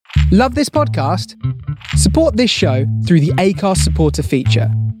Love this podcast? Support this show through the Acast supporter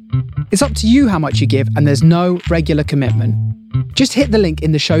feature. It's up to you how much you give, and there's no regular commitment. Just hit the link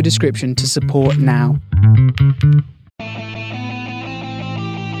in the show description to support now.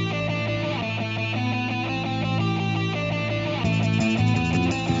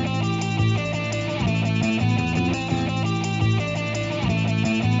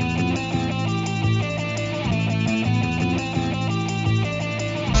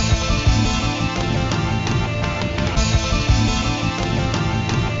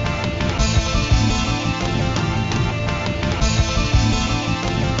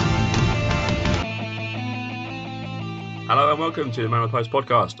 Hello and welcome to the Man on the Post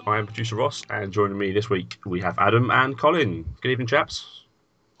podcast. I am producer Ross, and joining me this week we have Adam and Colin. Good evening, chaps.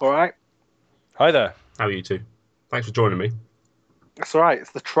 All right. Hi there. How are you two? Thanks for joining me. That's all right.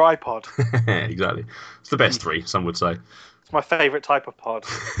 It's the tripod. Exactly. It's the best three, some would say. It's my favourite type of pod.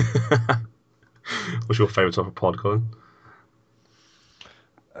 What's your favourite type of pod, Colin?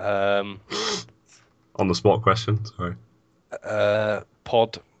 On the spot question. Sorry.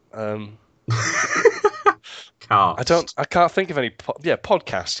 Pod. Cast. I can't think of any.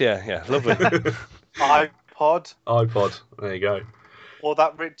 Podcast. Yeah, lovely. iPod. There you go. Or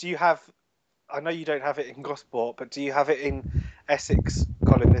that. Do you have? I know you don't have it in Gosport, but do you have it in Essex,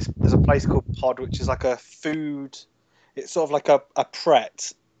 Colin? There's a place called Pod, which is like a food. It's sort of like a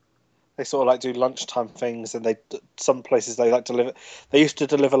Pret. They sort of like do lunchtime things, and some places they like deliver. They used to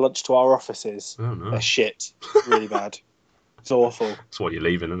deliver lunch to our offices. Oh no. They're shit. Really bad. It's awful. That's what you're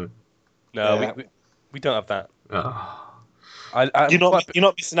leaving, isn't it? No, Yeah. we don't have that. Oh. You're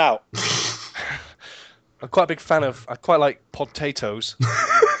not missing out. I'm quite a big fan of. I quite like potatoes.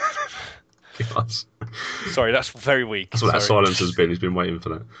 Gosh. Sorry, that's very weak. That's what that Sorry. silence has been. He's been waiting for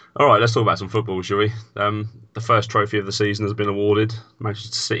that. All right, let's talk about some football, shall we? The first trophy of the season has been awarded.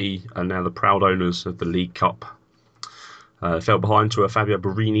 Manchester City are now the proud owners of the League Cup. Fell behind to a Fabio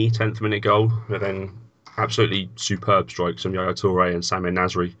Borini 10th minute goal, but then absolutely superb strikes from Yaya Toure and Samir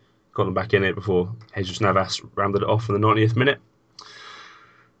Nasri got them back in it before Jesus Navas rounded it off in the 90th minute.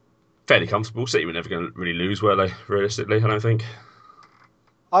 Fairly comfortable. City were never going to really lose, were they, realistically, I don't think.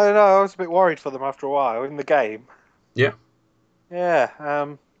 I don't know. I was a bit worried for them after a while in the game. Yeah. Yeah.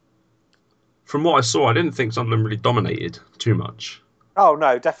 From what I saw, I didn't think Sunderland really dominated too much. Oh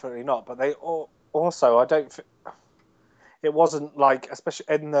no, definitely not. But they also, I don't. It wasn't like, especially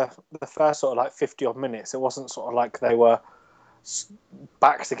in the first sort of like 50 odd minutes, it wasn't sort of like they were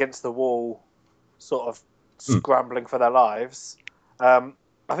backs against the wall, sort of scrambling for their lives. I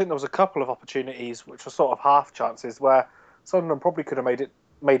think there was a couple of opportunities which were sort of half chances where Sunderland probably could have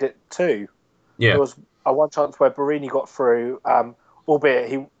made it two. Yeah. There was a one chance where Borini got through,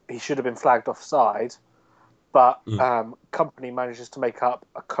 albeit he should have been flagged offside, but Company manages to make up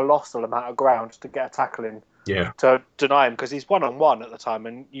a colossal amount of ground to get a tackle in to deny him, because he's 1-on-1 at the time,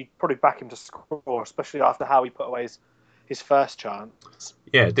 and you'd probably back him to score, especially after how he put away his first chance.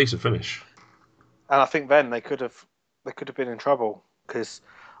 Yeah, decent finish. And I think then they could have been in trouble, because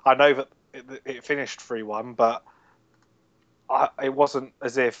I know that it finished 3-1, but it wasn't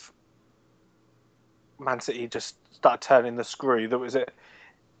as if Man City just started turning the screw.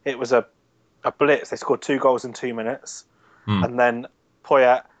 It was a blitz. They scored 2 goals in 2 minutes, and then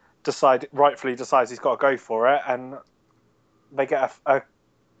Poyet rightfully decides he's got to go for it, and they get a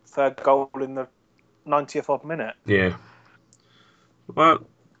third goal in the 90th odd minute. Yeah. Well,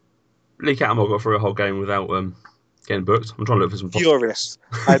 Lee Cattermole got through a whole game without getting booked. I'm trying to look for some. Furious.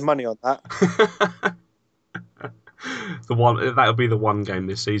 I had money on that. That'll be the one game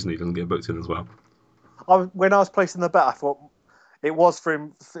this season he doesn't get booked in as well. When I was placing the bet, I thought it was for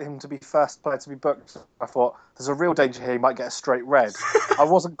him to be first player to be booked. I thought there's a real danger here he might get a straight red. I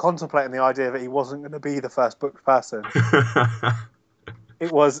wasn't contemplating the idea that he wasn't going to be the first booked person.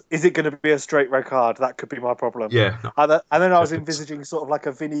 It was, is it going to be a straight red card? That could be my problem. Yeah. And then I was envisaging sort of like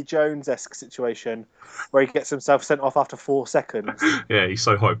a Vinnie Jones-esque situation where he gets himself sent off after 4 seconds. Yeah, he's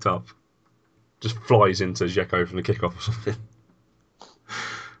so hyped up. Just flies into Dzeko from the kickoff or something.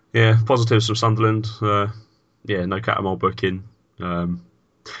 Yeah, positives from Sunderland. No Cattermole booking.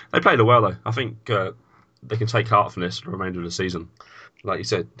 They played it well, though. I think they can take heart from this for the remainder of the season. Like you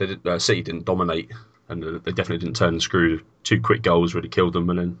said, City didn't dominate, and they definitely didn't turn the screw. 2 quick goals really killed them,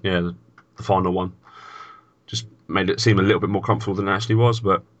 and then the final one just made it seem a little bit more comfortable than it actually was.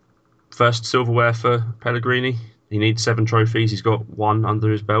 But first silverware for Pellegrini. He needs 7 trophies. He's got 1 under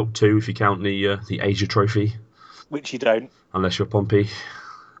his belt, 2 if you count the Asia Trophy. Which you don't. Unless you're Pompey.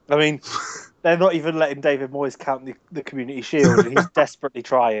 I mean, they're not even letting David Moyes count the Community Shield, and he's desperately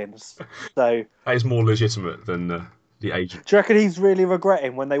trying. So that is more legitimate than the agent. Do you reckon he's really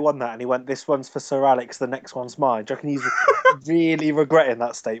regretting when they won that and he went, "This one's for Sir Alex, the next one's mine"? Do you reckon he's really regretting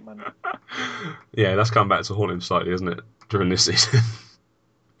that statement? Yeah, that's come back to haunt him slightly, isn't it? During this season.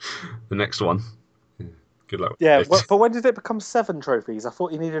 The next one. Good luck. Yeah, but when did it become 7 trophies? I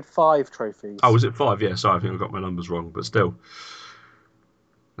thought he needed 5 trophies. Oh, was it 5? Yeah, sorry, I think I got my numbers wrong, but still.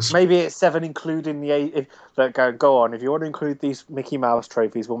 Maybe it's 7, including the 8. Go on. If you want to include these Mickey Mouse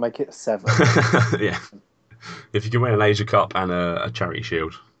trophies, we'll make it 7. Yeah. If you can win an Asia Cup and a charity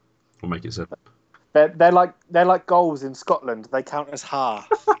shield, we'll make it 7. They're like goals in Scotland. They count as half.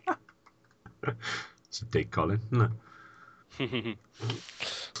 It's a dig, Colin, isn't it?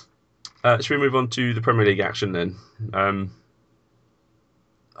 Should we move on to the Premier League action then? I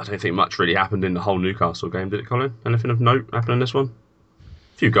don't think much really happened in the whole Newcastle game, did it, Colin? Anything of note happened in this one?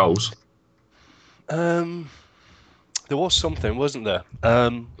 A few goals. There was something, wasn't there?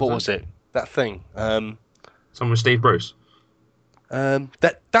 What was it? That thing. Someone with Steve Bruce.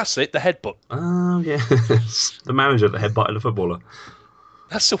 That's it. The headbutt. Oh, yeah. The manager that headbutted the footballer.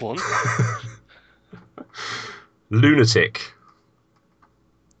 That's the one. Lunatic.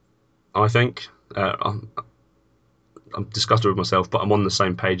 I think. I'm disgusted with myself, but I'm on the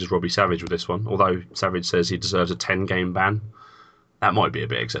same page as Robbie Savage with this one. Although Savage says he deserves a 10-game ban. That might be a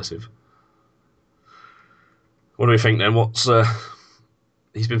bit excessive. What do we think then?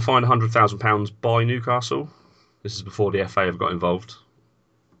 He's been fined £100,000 by Newcastle. This is before the FA have got involved.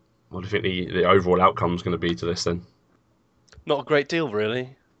 What do you think the overall outcome is going to be to this then? Not a great deal,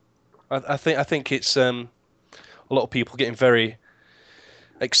 really. I think it's a lot of people getting very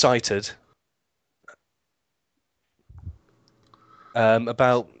excited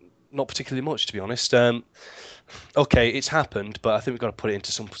about not particularly much, to be honest. Okay, it's happened, but I think we've got to put it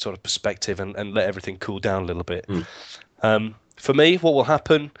into some sort of perspective and let everything cool down a little bit. For me, what will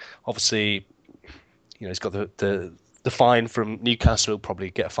happen? Obviously, he's got the fine from Newcastle. He'll probably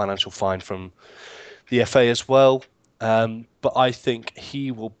get a financial fine from the FA as well. But I think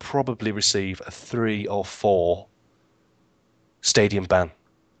he will probably receive a 3 or 4 stadium ban.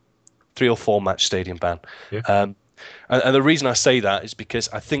 3 or 4 match stadium ban. Yeah. And the reason I say that is because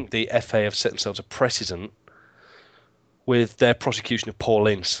I think the FA have set themselves a precedent with their prosecution of Paul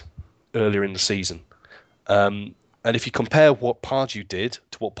Ince earlier in the season. And if you compare what Pardew did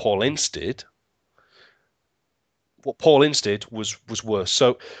to what Paul Ince did, what Paul Ince did was worse.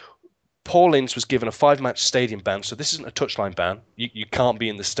 So Paul Ince was given a 5-match stadium ban. So this isn't a touchline ban. You can't be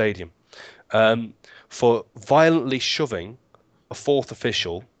in the stadium. For violently shoving a 4th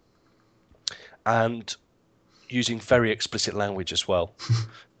official and using very explicit language as well.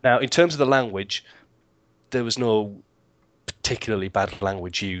 Now, in terms of the language, there was no particularly bad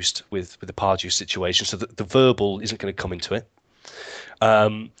language used with the Pardew situation, so the verbal isn't going to come into it.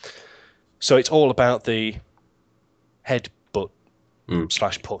 So it's all about the headbutt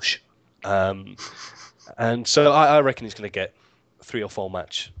 / push. And so I reckon he's going to get a 3 or 4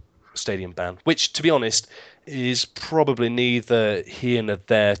 match stadium ban, which, to be honest, is probably neither here nor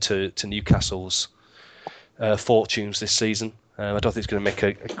there to Newcastle's fortunes this season. I don't think it's going to make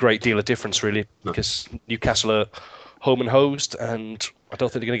a great deal of difference, really, because Newcastle are home and hosed, and I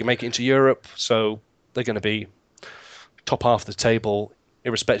don't think they're going to make it into Europe, so they're going to be top half of the table,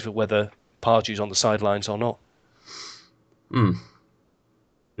 irrespective of whether Pardew's on the sidelines or not.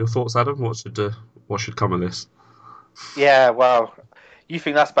 Your thoughts, Adam? What should come of this? Yeah, well, you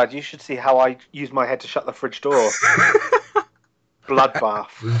think that's bad. You should see how I use my head to shut the fridge door. Bloodbath.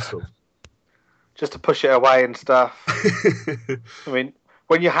 Brutal. Just to push it away and stuff. I mean,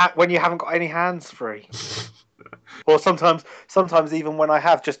 when you haven't got any hands free. Or sometimes even when I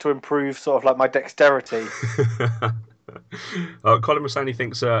have, just to improve sort of like my dexterity. Colin Rossani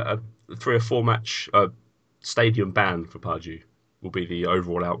thinks a 3 or 4 match stadium ban for Pardew will be the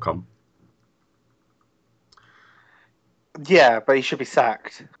overall outcome. Yeah, but he should be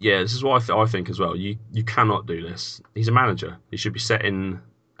sacked. Yeah, this is what I think as well. You cannot do this. He's a manager. He should be setting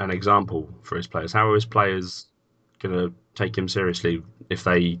an example for his players. How are his players going to take him seriously if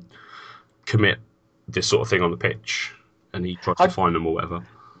they commit this sort of thing on the pitch and he tries to find them or whatever?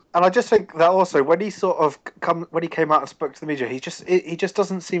 And I just think that also when he when he came out and spoke to the media, he just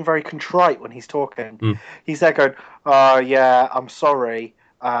doesn't seem very contrite when he's talking. He's there going, "Oh yeah, I'm sorry.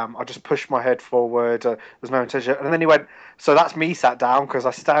 I just pushed my head forward. There's no intention." And then he went, "So that's me sat down because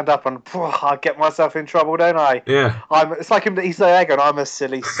I stand up and I get myself in trouble, don't I?" Yeah. It's like him. He's there going, "I'm a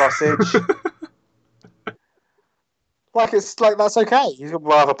silly sausage." It's like that's okay. He's going,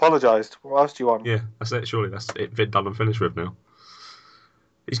 "Well, I've apologised. What else do you want?" Yeah, that's it. Surely that's it. Done and finished with now.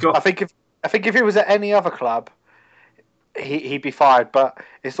 He's got. I think if it was at any other club, he'd be fired. But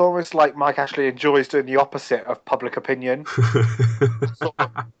it's almost like Mike Ashley enjoys doing the opposite of public opinion, sort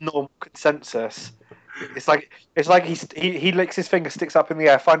of normal consensus. It's like he licks his finger, sticks up in the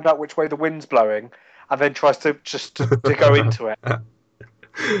air, finds out which way the wind's blowing, and then tries to go into it.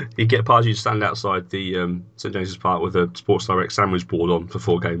 You get Pardew to stand outside the St James's Park with a Sports Direct sandwich board on for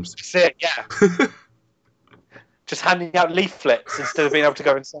 4 games. That's it, yeah. Just handing out leaflets instead of being able to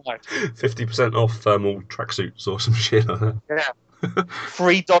go inside. 50% off thermal tracksuits or some shit like that. Yeah.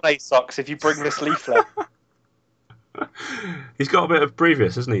 Free Donny socks if you bring this leaflet. He's got a bit of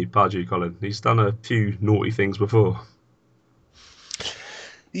previous, hasn't he, Pardew, Colin? He's done a few naughty things before.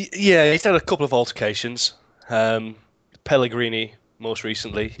 Yeah, he's had a couple of altercations. Pellegrini, most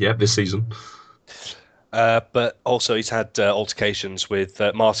recently. Yeah, this season. But also he's had altercations with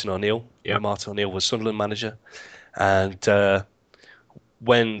Martin O'Neill. Yeah. Martin O'Neill was Sunderland manager. And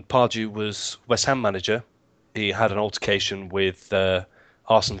when Pardew was West Ham manager, he had an altercation with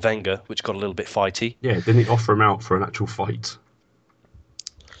Arsene Wenger, which got a little bit fighty. Yeah, didn't he offer him out for an actual fight?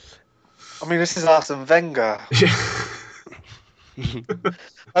 I mean, this is Arsene Wenger.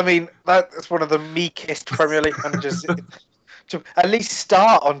 I mean, that's one of the meekest Premier League managers to at least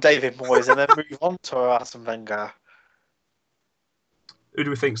start on David Moyes and then move on to Arsene Wenger. Who do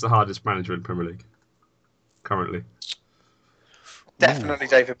we think's the hardest manager in the Premier League currently? Definitely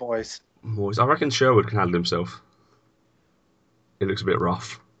David Moyes. Moyes. I reckon Sherwood can handle himself. It looks a bit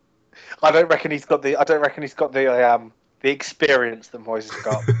rough. I don't reckon he's got the experience that Moyes has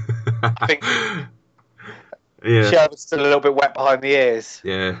got. I think Sherwood's still a little bit wet behind the ears.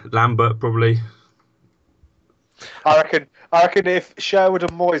 Yeah, Lambert probably. I reckon if Sherwood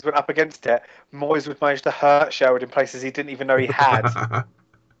and Moyes went up against it, Moyes would manage to hurt Sherwood in places he didn't even know he had.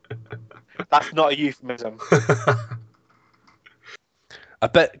 That's not a euphemism. I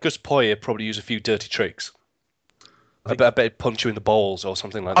bet Gus Poyet probably use a few dirty tricks. I bet he'd punch you in the balls or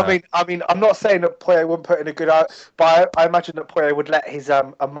something like that. I mean, I'm not saying that Poyet wouldn't put in a good out, but I imagine that Poyet would let his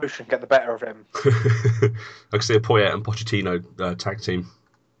emotion get the better of him. I can see a Poyet and Pochettino tag team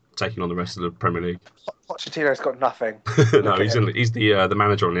taking on the rest of the Premier League. Pochettino's got nothing. No, he's the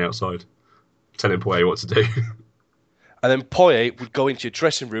manager on the outside, telling Poyet what to do. And then Poyet would go into your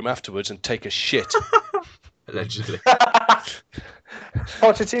dressing room afterwards and take a shit. Allegedly.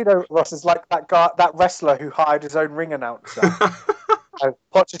 Pochettino, Ross, is like that wrestler who hired his own ring announcer.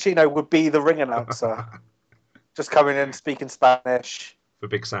 Pochettino would be the ring announcer. Just coming in, speaking Spanish. For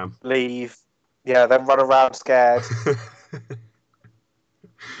Big Sam. Leave. Yeah, then run around scared.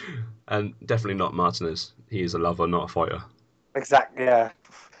 And definitely not Martinez. He is a lover, not a fighter. Exactly, yeah.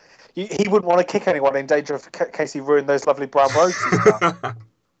 He wouldn't want to kick anyone in danger in case he ruined those lovely brown roads he's got.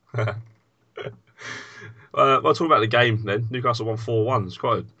 Well, talking about the game then. Newcastle won 4-1. It's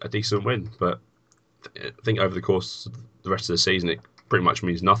quite a decent win, but I think over the course of the rest of the season, it pretty much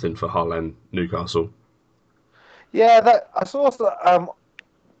means nothing for Hull and Newcastle. Yeah, I saw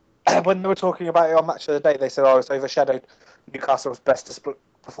when they were talking about it on Match of the Day, they said, it's overshadowed Newcastle's best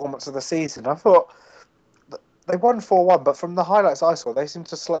performance of the season. I thought they won 4-1, but from the highlights I saw, they seemed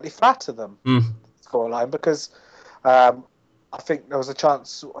to slightly flatter them scoreline because I think there was a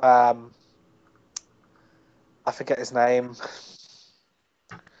chance. I forget his name.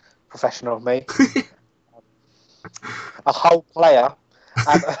 Professional of me. A Hull player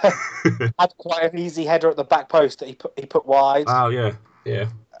had quite an easy header at the back post that he put wide. Oh yeah.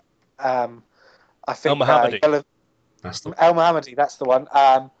 I think El Mohammadi. El Mohammadi, that's the one.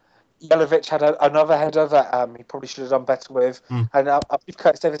 Jelavic had another header that he probably should have done better with, and I believe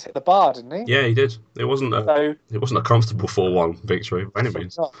Curtis Davies hit the bar, didn't he? Yeah, he did. It wasn't a comfortable 4-1 victory by any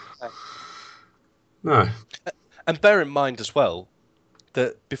means. No. And bear in mind as well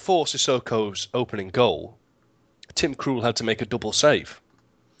that before Sissoko's opening goal, Tim Krul had to make a double save.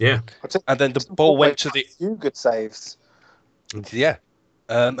 Yeah. And then the ball went to the... few good saves. Yeah.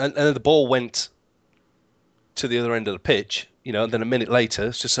 And then the ball went to the other end of the pitch, and then a minute later,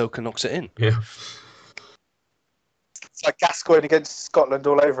 Sissoko knocks it in. Yeah. It's like Gascoigne against Scotland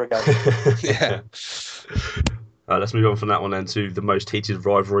all over again. Yeah. Let's move on from that one then to the most heated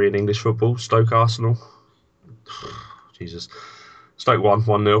rivalry in English football, Stoke-Arsenal. Jesus. Stoke won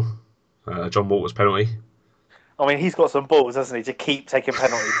 1-0. John Walker's penalty. I mean, he's got some balls, hasn't he, to keep taking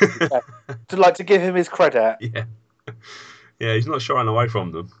penalties. to give him his credit. Yeah. Yeah, he's not shying away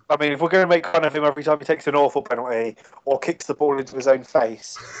from them. I mean, if we're going to make fun of him every time he takes an awful penalty or kicks the ball into his own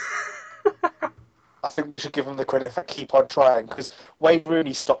face, I think we should give him the credit for keep on trying, because Wayne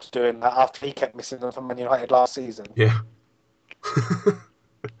Rooney stopped doing that after he kept missing them from Man United last season. Yeah.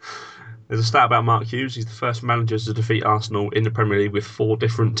 There's a stat about Mark Hughes. He's the first manager to defeat Arsenal in the Premier League with 4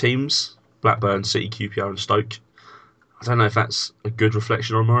 different teams: Blackburn, City, QPR and Stoke. I don't know if that's a good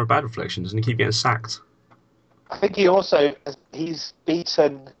reflection or more a bad reflection. Doesn't he keep getting sacked? I think he's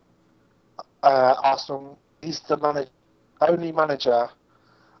beaten Arsenal. He's the only manager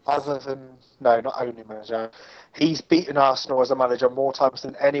other than not only manager. He's beaten Arsenal as a manager more times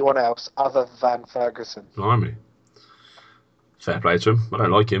than anyone else other than Ferguson. Blimey. Fair play to him. I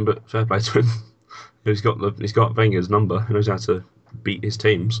don't like him, but fair play to him. he's got Wenger's number. He knows how to beat his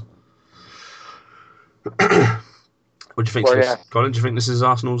teams. What do you think, Colin? Do you think this is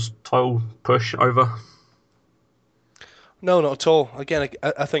Arsenal's title push over? No, not at all. Again,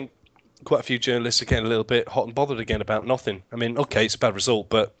 I think quite a few journalists are getting a little bit hot and bothered again about nothing. I mean, okay, it's a bad result,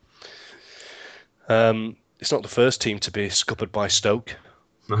 but it's not the first team to be scuppered by Stoke.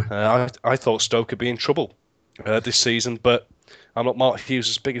 No. I thought Stoke would be in trouble this season, but I'm not Mark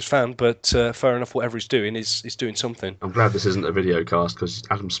Hughes' biggest fan, but fair enough, whatever he's doing, he's doing something. I'm glad this isn't a video cast because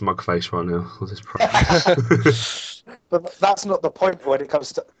Adam's smug face right now with this But that's not the point when it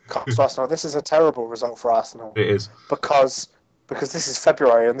comes to Arsenal. This is a terrible result for Arsenal. It is. Because this is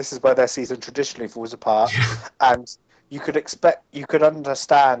February and this is where their season traditionally falls apart. And you could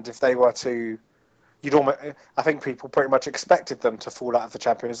understand if they were to, I think people pretty much expected them to fall out of the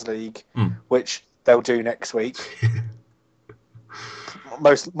Champions League, which they'll do next week.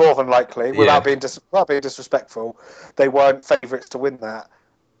 More than likely, without being disrespectful, they weren't favourites to win that.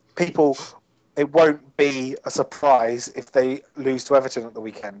 It won't be a surprise if they lose to Everton at the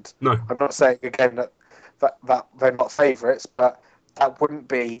weekend. No, I'm not saying again that they're not favourites, but that wouldn't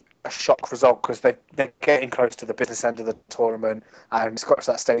be a shock result because they're getting close to the business end of the tournament, and it's got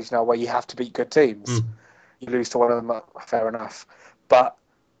to that stage now where you have to beat good teams. You lose to one of them, fair enough, but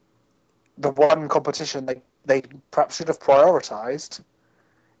the one competition they perhaps should have prioritised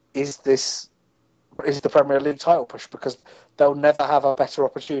is the Premier League title push, because they'll never have a better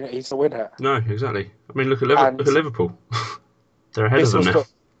opportunity to win it. No, exactly. I mean, look at Liverpool. They're ahead of them now.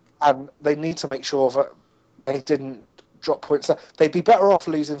 And they need to make sure that they didn't drop points. They'd be better off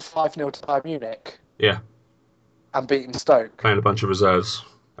losing 5-0 to Bayern Munich. Yeah. And beating Stoke. Playing a bunch of reserves.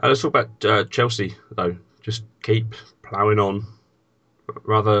 Let's talk about Chelsea, though. Just keep ploughing on.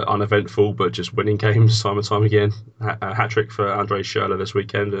 Rather uneventful, but just winning games time and time again. A hat-trick for Andre Schürrle this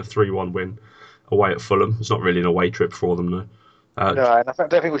weekend, a 3-1 win away at Fulham. It's not really an away trip for them, though. No, and I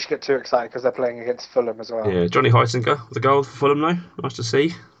don't think we should get too excited because they're playing against Fulham as well. Yeah, Johnny Heitinger with a goal for Fulham, though. Nice to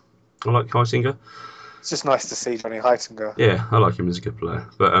see. I like Heitinger. It's just nice to see Johnny Heitinger. Yeah, I like him as a good player.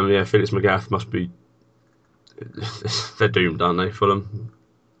 But Felix Magath must be... They're doomed, aren't they, Fulham?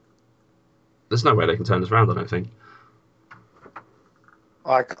 There's no way they can turn this around, I don't think.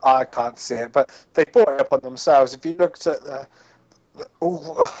 I can't see it, but they brought it upon themselves. If you looked at I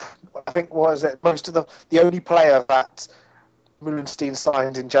think most of the only player that Mullenstein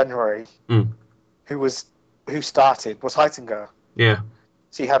signed in January, who started, was Heitinger. Yeah.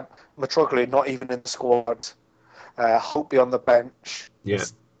 So you had Matroglu not even in the squad, Holtby on the bench. Yeah.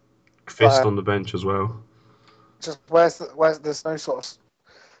 Fist on the bench as well. Just where's there's no sort of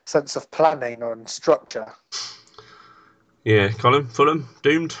sense of planning or structure. Yeah, Colin, Fulham,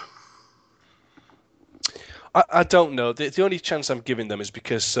 doomed? I don't know. The only chance I'm giving them is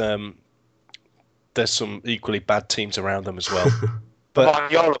because there's some equally bad teams around them as well.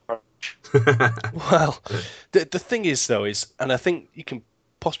 But well, the thing is, though, and I think you can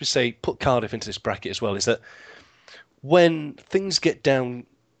possibly put Cardiff into this bracket as well, is that when things get down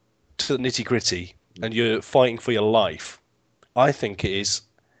to the nitty-gritty and you're fighting for your life, I think it is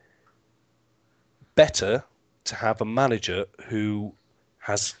better to have a manager who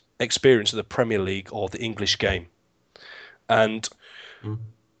has experience of the Premier League or the English game. And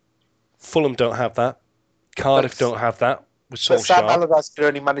Fulham don't have that. Cardiff don't have that with Solskjaer. Sam Allardyce can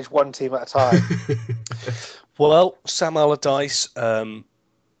only manage one team at a time. Well, Sam Allardyce, I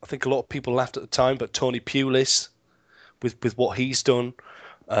think a lot of people laughed at the time, but Tony Pulis, with what he's done.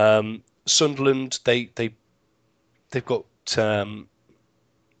 Sunderland, they've got...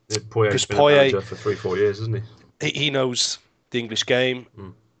 Chris Poyet for 3-4 years, isn't he? He knows the English game.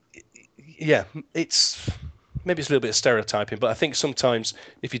 Yeah, maybe it's a little bit of stereotyping, but I think sometimes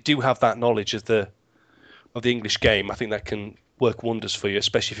if you do have that knowledge of the English game, I think that can work wonders for you,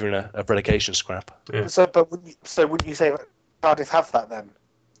 especially if you're in a relegation scrap. Yeah. Wouldn't you say that Cardiff have that then?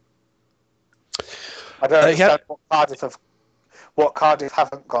 I don't understand what Cardiff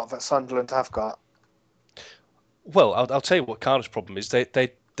haven't got that Sunderland have got. Well, I'll tell you what Cardiff's problem is.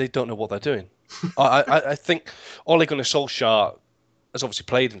 They don't know what they're doing. I think Ole Gunnar Solskjaer has obviously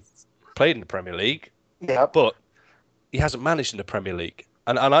played in the Premier League, but he hasn't managed in the Premier League,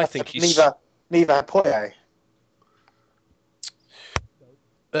 and I think he's neither Poyet.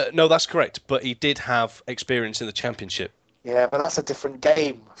 No, that's correct. But he did have experience in the Championship. Yeah, but that's a different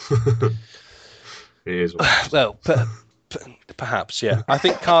game. It is. Well, perhaps, yeah. I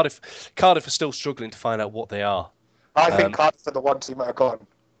think Cardiff are still struggling to find out what they are. I think Cardiff are the one team that are gone.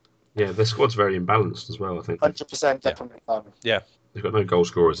 Yeah, their squad's very imbalanced as well, I think. 100% definitely gone. Yeah. They've got no goal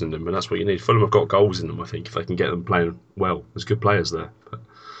scorers in them, but that's what you need. Fulham have got goals in them, I think, if they can get them playing well. There's good players there. But...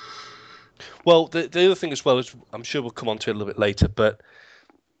 Well, the other thing as well is, I'm sure we'll come on to it a little bit later, but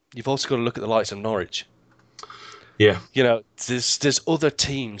you've also got to look at the likes of Norwich. Yeah. You know, there's other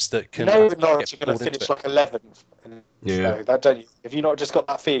teams that can... Norwich are going to finish like 11th. Yeah. That, don't you? Have you not just got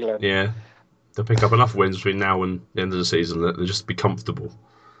that feeling? Yeah. They'll pick up enough wins between now and the end of the season that they'll just be comfortable.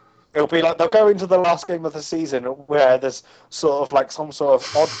 It'll be like they'll go into the last game of the season where there's sort of like some sort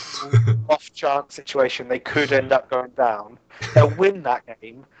of odd off chance situation. They could end up going down. They'll win that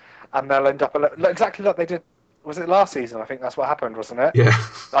game, and they'll end up exactly like they did. Was it last season? I think that's what happened, wasn't it? Yeah.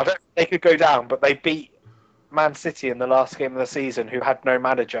 I don't think they could go down, but they beat Man City in the last game of the season, who had no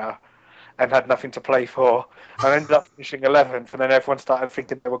manager and had nothing to play for, and ended up finishing 11th. And then everyone started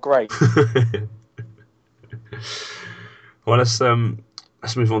thinking they were great. Well, let's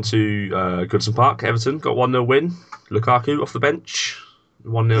move on to Goodson Park. Everton got 1-0 win. Lukaku off the bench.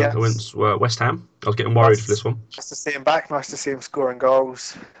 1-0 against West Ham. I was getting worried for this one. Nice to see him back. Nice to see him scoring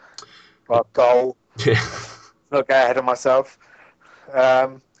goals. Well, goal. Yeah. Not get ahead of myself.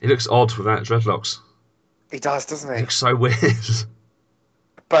 He looks odd without dreadlocks. He does, doesn't He he? looks so weird.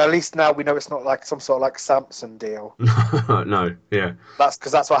 But at least now we know it's not like some sort of like Samson deal. No, yeah. That's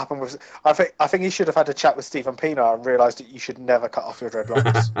because that's what happened with. I think he should have had a chat with Stephen Pienaar and realised that you should never cut off your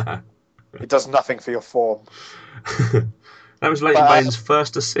dreadlocks. It does nothing for your form. That was Leighton Baines'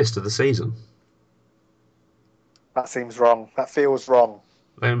 first assist of the season. That seems wrong. That feels wrong.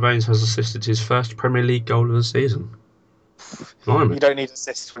 Leighton Baines has assisted his first Premier League goal of the season. Blimey. You don't need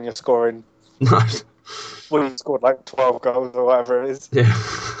assists when you're scoring. No. When you scored like 12 goals or whatever it is. Yeah.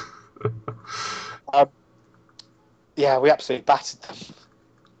 Yeah, we absolutely battered them.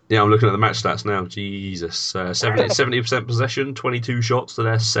 Yeah, I'm looking at the match stats now. Jesus. 70% possession, 22 shots to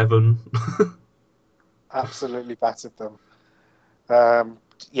their 7. Absolutely battered them.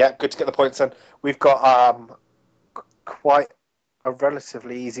 Yeah, good to get the points in. We've got quite a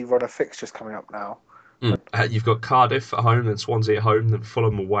relatively easy run of fixtures coming up now. You've got Cardiff at home, then Swansea at home, then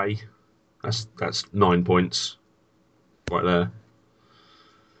Fulham away. That's 9 points right there.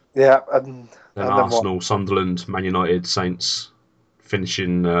 Yeah, then Arsenal, Sunderland, Man United, Saints,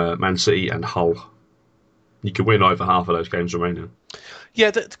 finishing Man City and Hull. You could win over half of those games remaining.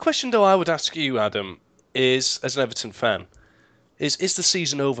 Yeah, the question though I would ask you, Adam, is as an Everton fan, is the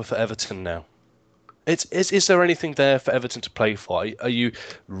season over for Everton now? Is there anything there for Everton to play for? Are you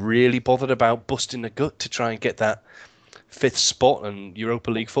really bothered about busting the gut to try and get that 5th spot in Europa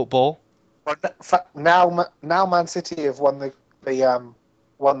League football? Well, now Man City have won the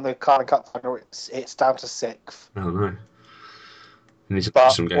Carling Cup final. It's down to 6th. I don't know. You need to But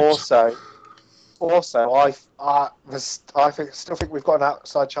play some games. also, I still think we've got an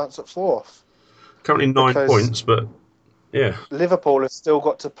outside chance at 4th. Currently 9 points, but yeah. Liverpool have still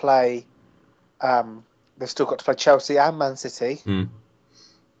got to play. They've still got to play Chelsea and Man City.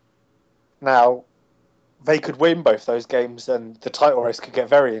 Now, they could win both those games, and the title race could get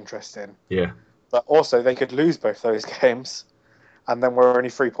very interesting. Yeah. But also, they could lose both those games, and then we're only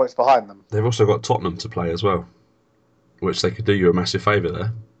 3 points behind them. They've also got Tottenham to play as well, which they could do you a massive favour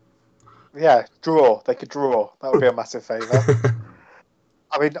there. Yeah, draw. They could draw. That would be a massive favour.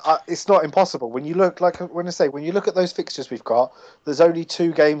 I mean, it's not impossible. When you look at those fixtures we've got, there's only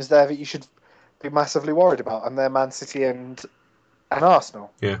 2 games there that you should be massively worried about, and they're Man City and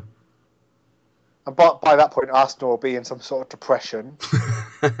Arsenal. Yeah. And by that point, Arsenal will be in some sort of depression.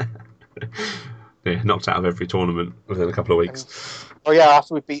 Yeah, knocked out of every tournament within a couple of weeks.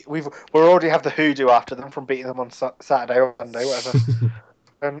 After we already have the hoodoo after them from beating them on Saturday or Sunday, whatever.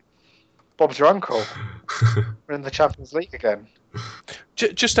 And Bob's your uncle. We're in the Champions League again.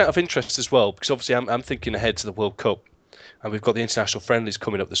 Just out of interest as well, because obviously I'm thinking ahead to the World Cup, and we've got the international friendlies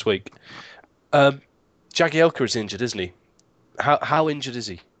coming up this week. Jagielka is injured, isn't he? How injured is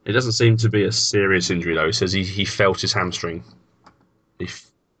he? It doesn't seem to be a serious injury, though. He says he felt his hamstring.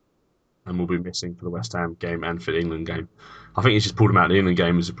 And will be missing for the West Ham game and for the England game. I think he's just pulled him out of the England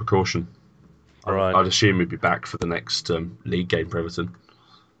game as a precaution. Right. I'd assume he'd be back for the next league game for Everton.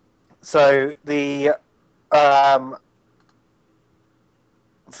 So the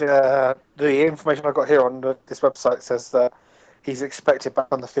information I got here on this website says that he's expected back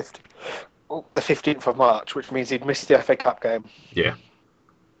on the 15th of March, which means he'd missed the FA Cup game. Yeah.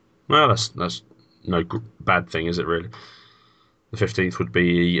 Well, that's no bad thing, is it really? The 15th would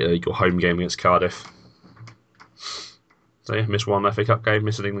be your home game against Cardiff. So yeah, miss one FA Cup game,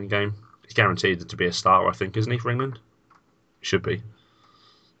 miss an England game. He's guaranteed to be a starter, I think, isn't he, for England? Should be.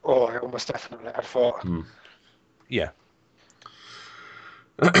 Oh, almost definitely, I thought. Yeah.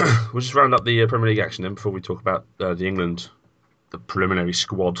 We'll just round up the Premier League action then before we talk about the preliminary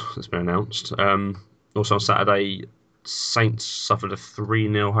squad that's been announced. Also on Saturday, Saints suffered a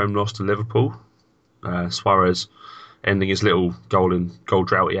 3-0 home loss to Liverpool. Suarez ending his little goal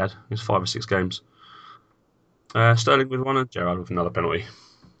drought he had. His 5 or 6 games. Sterling with one and Gerrard with another penalty.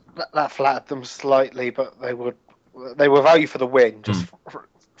 That flattered them slightly, but they were value for the win. Just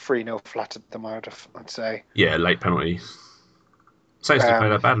 3-0 flattered them, I'd say. Yeah, late penalty. Saints didn't play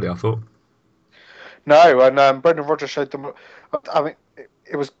that badly, I thought. No, and Brendan Rodgers showed them. I mean,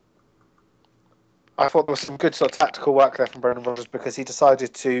 it was. I thought there was some good sort of tactical work there from Brendan Rodgers because he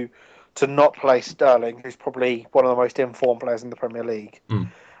decided to not play Sterling, who's probably one of the most informed players in the Premier League,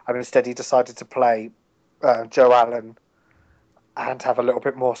 and instead he decided to play Joe Allen and have a little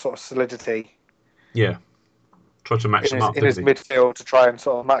bit more sort of solidity. Yeah, tried to match them up in his midfield to try and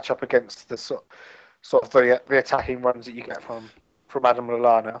sort of match up against the sort of the attacking runs that you get from Adam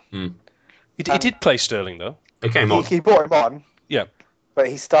Lallana. He did play Sterling though. He came on. He brought him on. Yeah, but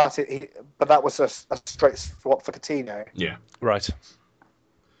he started. But that was a straight swap for Coutinho. Yeah, right.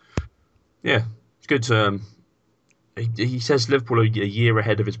 Yeah, it's good. He says Liverpool are a year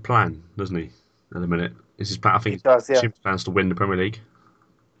ahead of his plan, doesn't he? At the minute, is his plan? I think he does. Yeah. His plans to win the Premier League.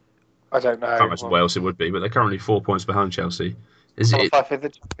 I don't know. I can't imagine what else it would be, but they're currently 4 points behind Chelsea. Is it? Qualify for the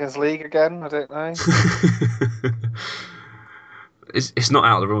Champions League again? I don't know. It's not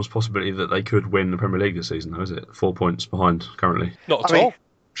out of the realms possibility that they could win the Premier League this season, though, is it? 4 points behind currently. Not at all.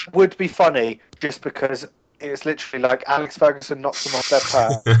 Would be funny just because it's literally like Alex Ferguson knocks them off their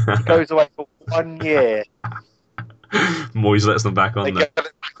path. He goes away for 1 year. Moyes lets them back on. They get it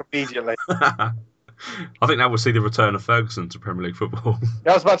back immediately. I think that will see the return of Ferguson to Premier League football.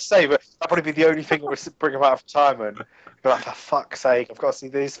 Yeah, I was about to say, but that'd probably be the only thing that would bring him out of retirement. Be like, for fuck's sake, I've got to see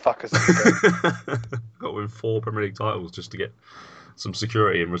these fuckers. Got to win 4 Premier League titles just to get some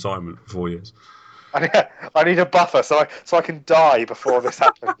security in retirement for 4 years. I need a buffer so I can die before this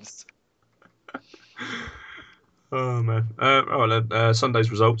happens. Oh man!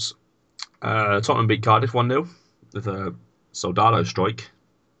 Sunday's results: Tottenham beat Cardiff 1-0 with a Soldado strike.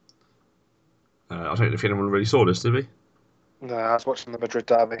 I don't know if anyone really saw this, did we? No, I was watching the Madrid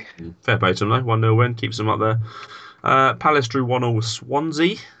derby. Fair play to them though. 1-0 win keeps them up there. Palace drew 1-1 with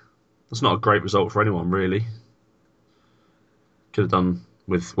Swansea. That's not a great result for anyone really. Could have done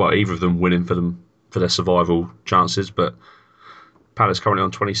with either of them winning for their survival chances, but Palace currently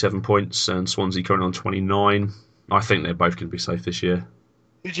on 27 points and Swansea currently on 29. I think they're both going to be safe this year.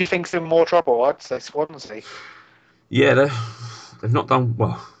 Who do you think's in more trouble? I'd say Swansea. Yeah, they've not done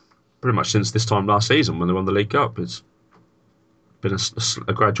well pretty much since this time last season when they won the League Cup. It's been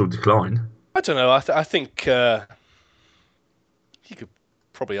a gradual decline. I don't know. I think you could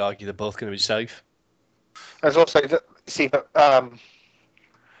probably argue they're both going to be safe. There's also that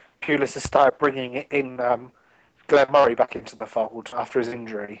Pulis has started bringing in Glenn Murray back into the fold after his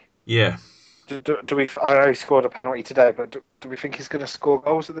injury. Yeah. Do we? I know he scored a penalty today, but do we think he's going to score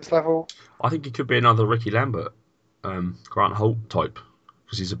goals at this level? I think he could be another Ricky Lambert, Grant Holt type,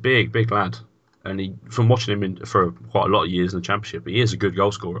 because he's a big lad, and from watching him for quite a lot of years in the Championship, he is a good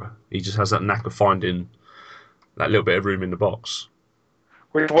goal scorer. He just has that knack of finding that little bit of room in the box.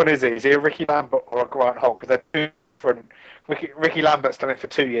 Which one is he? Is he a Ricky Lambert or a Grant Holt? Because they're two different. Ricky Lambert's done it for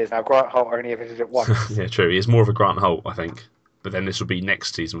 2 years now. Grant Holt only ever did it once. Yeah, true. He is more of a Grant Holt, I think. But then this will be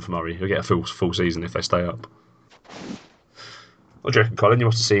next season for Murray. He'll get a full season if they stay up. What do you reckon, Colin? You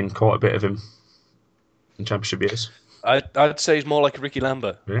must have seen quite a bit of him in Championship years. I'd say he's more like a Ricky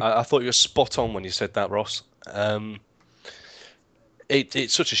Lambert. Yeah. I thought you were spot on when you said that, Ross.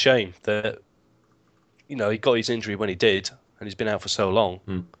 It's such a shame that he got his injury when he did, and he's been out for so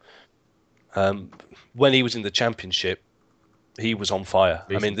long. When he was in the Championship, he was on fire.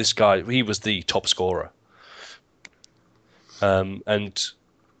 I mean, this guy, he was the top scorer. And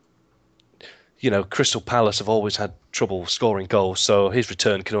Crystal Palace have always had trouble scoring goals, so his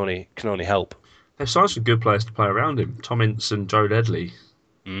return can only help. They've signed some good players to play around him. Tom Ince and Joe Ledley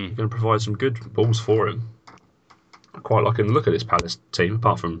are going to provide some good balls for him. I quite like the look at this Palace team,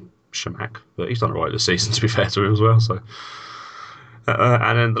 apart from Shamak, but he's done all right this season, to be fair to him as well. So,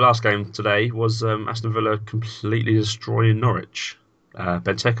 and then the last game today was Aston Villa completely destroying Norwich.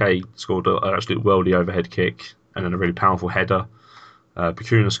 Benteke scored an absolute worldie overhead kick and then a really powerful header.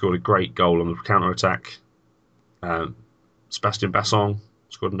 Bacuna scored a great goal on the counter-attack. Sebastian Basson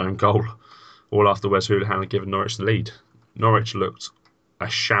scored an own goal, all after Wes Hoolahan had given Norwich the lead. Norwich looked a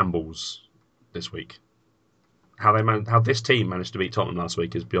shambles this week. How this team managed to beat Tottenham last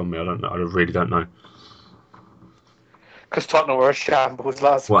week is beyond me. I don't know. I really don't know. Because Tottenham were a shambles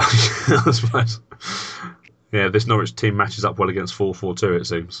last week. Well, I suppose. Yeah, this Norwich team matches up well against 4-4-2, it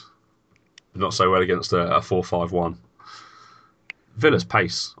seems. Not so well against a 4-5-1. Villa's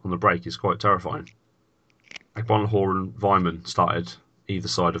pace on the break is quite terrifying. Agbonlahor and Vyman started either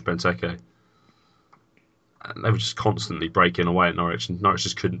side of Benteke. And they were just constantly breaking away at Norwich, and Norwich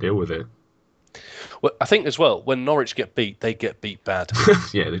just couldn't deal with it. Well, I think as well, when Norwich get beat, they get beat bad.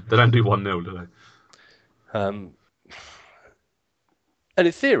 Yeah, they don't do 1-0, do they? And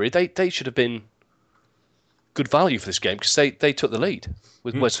in theory, they should have been good value for this game because they took the lead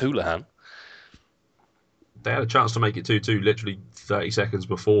with Wes Hoolahan. They had a chance to make it 2-2 literally 30 seconds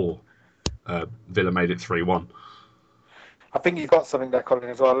before Villa made it 3-1. I think you've got something there, Colin,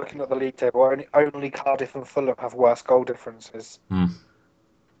 as well. Looking at the league table, only Cardiff and Fulham have worse goal differences.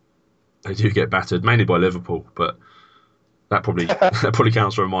 They do get battered, mainly by Liverpool, but that probably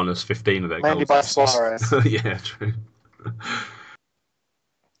counts for a minus 15 of their mainly goals. Mainly by Suarez. Yeah, true.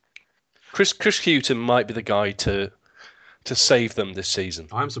 Chris Hughton might be the guy to save them this season.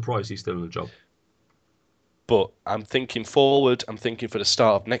 I'm surprised he's still in the job. But I'm thinking forward. I'm thinking for the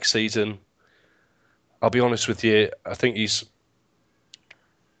start of next season. I'll be honest with you. I think he's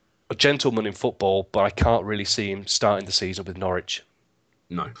a gentleman in football, but I can't really see him starting the season with Norwich.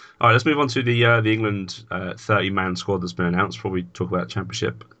 No. All right, let's move on to the England 30-man squad that's been announced before we talk about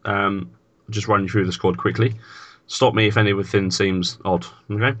Championship. Just running through the squad quickly. Stop me if anything seems odd.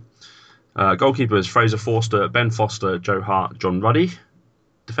 Okay. Goalkeepers: Fraser Forster, Ben Foster, Joe Hart, John Ruddy.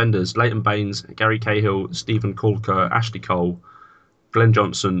 Defenders: Leighton Baines, Gary Cahill, Stephen Caulker, Ashley Cole, Glenn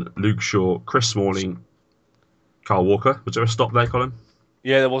Johnson, Luke Shaw, Chris Smalling, Carl Walker. Was there a stop there, Colin?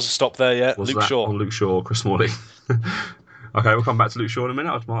 Yeah, there was a stop there, yeah. Was Luke that Shaw. on Luke Shaw, Chris Smalling. Okay, we'll come back to Luke Shaw in a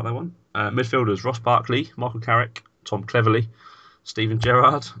minute. I'll mark that one. Midfielders: Ross Barkley, Michael Carrick, Tom Cleverley, Stephen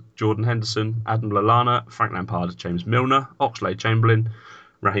Gerrard, Jordan Henderson, Adam Lallana, Frank Lampard, James Milner, Oxlade-Chamberlain,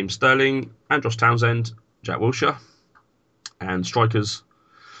 Raheem Sterling, Andros Townsend, Jack Wilshere. And strikers: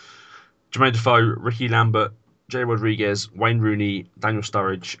 Jermaine Defoe, Ricky Lambert, Jay Rodriguez, Wayne Rooney, Daniel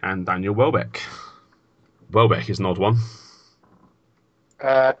Sturridge, and Daniel Welbeck. Welbeck is an odd one.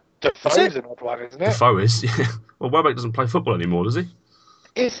 Defoe's an odd one, isn't it? Defoe is, yeah. Well, Welbeck doesn't play football anymore, does he?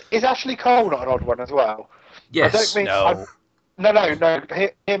 Is Ashley Cole not an odd one as well? Yes. I don't mean, No. No.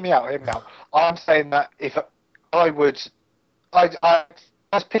 Hear me out. I'm saying that if I was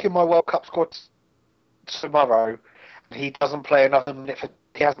picking my World Cup squad tomorrow, and he doesn't play another minute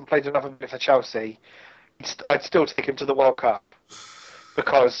he hasn't played another minute for Chelsea, I'd still take him to the World Cup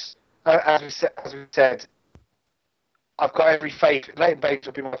because, as we said, I've got every faith. Leighton Baines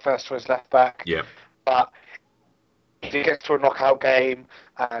would be my first choice left back. Yeah. But if he gets to a knockout game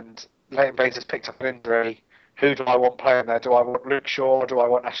and Leighton Baines has picked up an injury, who do I want playing there? Do I want Luke Shaw or do I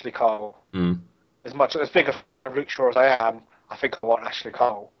want Ashley Cole? As big a fan of Luke Shaw as I am, I think I want Ashley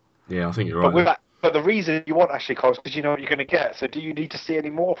Cole. Yeah, I think you're right. But the reason you want Ashley Cole is because you know what you're going to get. So do you need to see any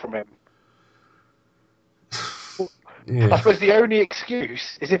more from him? Yeah. I suppose the only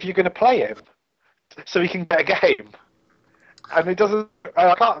excuse is if you're going to play him, so he can get a game. And it doesn't.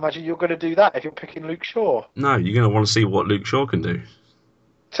 I can't imagine you're going to do that if you're picking Luke Shaw. No, you're going to want to see what Luke Shaw can do.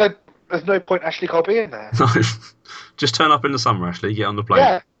 So there's no point Ashley Cole being there. No, just turn up in the summer, Ashley. Get on the plane.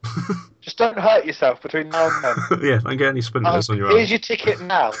 Yeah. Just don't hurt yourself between now and then. Yeah, don't get any splinters on your arm. Here's your ticket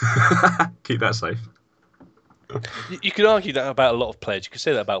now. Keep that safe. You could argue that about a lot of players. You could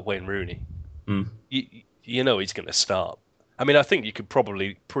say that about Wayne Rooney. You know he's going to start. I mean, I think you could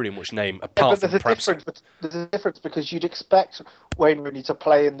probably pretty much name, apart from perhaps... There's a difference because you'd expect Wayne Rooney to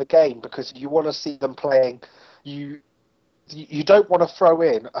play in the game because you want to see them playing. You don't want to throw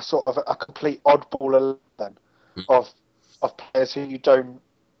in a sort of a complete oddball 11 of players who you don't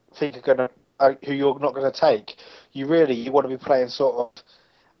think are going to, who you're not going to take. You want to be playing sort of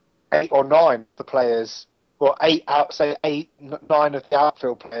 8 or 9 of the players, or 9 of the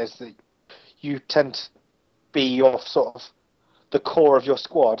outfield players that you tend to be your sort of the core of your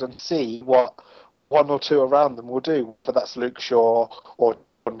squad and see what 1 or 2 around them will do. But that's Luke Shaw or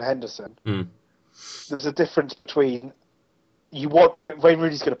Jordan Henderson. There's a difference between Wayne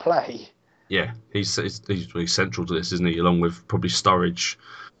Rooney's going to play. Yeah, he's really central to this, isn't he? Along with probably Sturridge.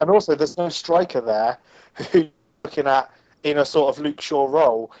 And also, there's no striker there who you're looking at in a sort of Luke Shaw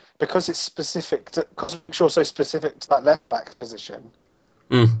role because it's specific because Luke Shaw's so specific to that left back position.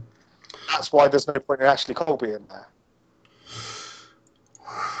 That's why there's no point in Ashley Cole being there.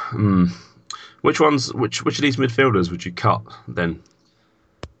 Which of these midfielders would you cut then?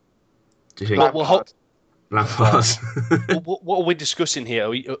 Do you think? Lampard. What are we discussing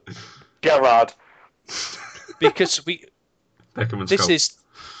here? Gerrard. Because Beckham and this Scholes.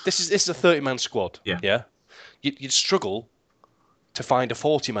 is a 30-man squad. Yeah. Yeah. You'd struggle to find a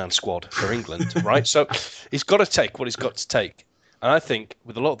 40-man squad for England, right? So he's got to take what he's got to take. And I think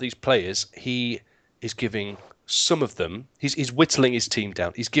with a lot of these players, he is giving some of them, he's whittling his team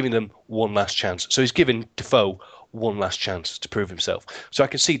down. He's giving them one last chance. So he's giving Defoe one last chance to prove himself. So I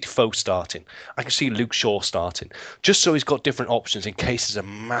can see Defoe starting. I can see Luke Shaw starting. Just so he's got different options in case there's a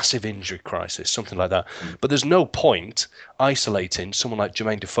massive injury crisis, something like that. But there's no point isolating someone like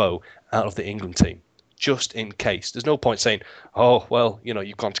Jermaine Defoe out of the England team. Just in case. There's no point saying, oh, well,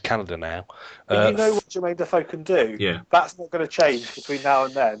 you've gone to Canada now. But you know what Jermaine Defoe can do? Yeah. That's not going to change between now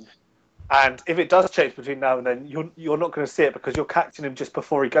and then. And if it does change between now and then, you're not going to see it because you're catching him just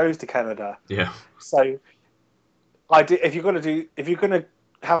before he goes to Canada. Yeah. So, if you're going to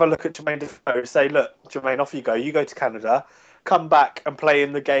have a look at Jermaine Defoe, say, look, Jermaine, off you go. You go to Canada, come back and play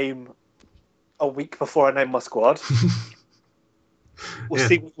in the game a week before I name my squad. We'll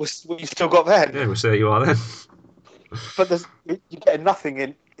see what you've still got then. Yeah, we'll see how you are then. But you're getting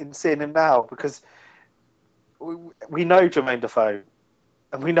nothing in seeing him now because we know Jermaine Defoe.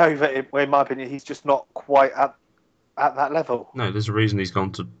 And we know that, in my opinion, he's just not quite at that level. No, there's a reason he's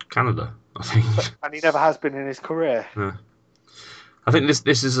gone to Canada, I think. And he never has been in his career. Yeah. I think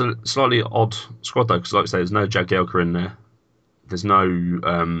this is a slightly odd squad, though, because like I say, there's no Jagielka in there. There's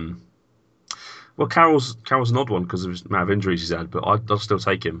no... well, Carroll's an odd one because of the amount of injuries he's had, but I'll still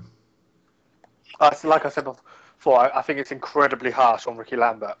take him. Like I said before, I think it's incredibly harsh on Ricky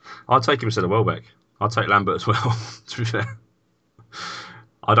Lambert. I'd take him instead of Welbeck. I'd take Lambert as well, to be fair.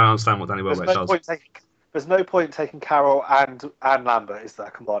 I don't understand what Danny Welbeck does. There's no point taking Carroll and Lambert, is there?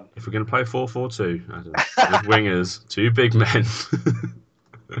 Come on. If we're going to play 4-4-2, with wingers, two big men,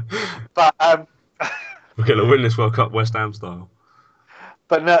 But we're going to win this World Cup West Ham style.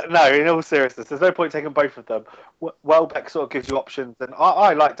 But no, in all seriousness, there's no point taking both of them. Welbeck sort of gives you options, and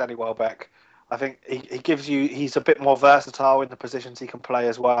I like Danny Welbeck. I think he's a bit more versatile in the positions he can play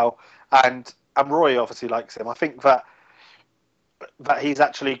as well. And Roy obviously likes him. I think that he's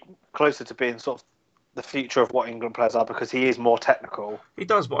actually closer to being sort of the future of what England players are because he is more technical. He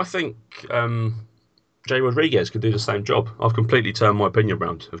does, but I think Jay Rodriguez could do the same job. I've completely turned my opinion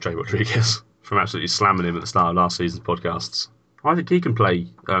around of Jay Rodriguez from absolutely slamming him at the start of last season's podcasts. I think he can play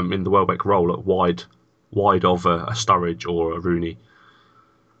in the Welbeck role at wide of a Sturridge or a Rooney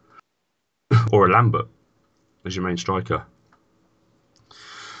or a Lambert as your main striker.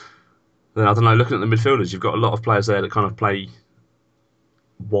 Then, I don't know, looking at the midfielders, you've got a lot of players there that kind of play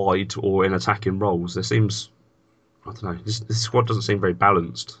wide or in attacking roles. There seems, I don't know, this squad doesn't seem very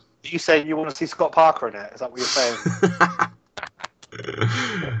balanced. Are you saying you want to see Scott Parker in it? Is that what you're saying?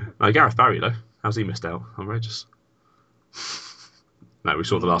 No, Gareth Barry, though. How's he missed out? Outrageous. No, we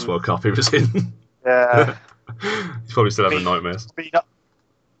saw the last World Cup he was in. Yeah. He's probably still having nightmares.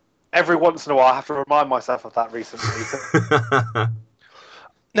 Every once in a while, I have to remind myself of that recently.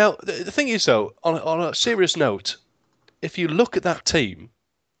 Now, the thing is, though, on a serious note, if you look at that team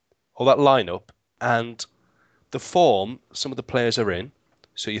or that lineup and the form some of the players are in,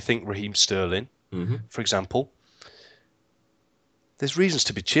 so you think Raheem Sterling, for example, there's reasons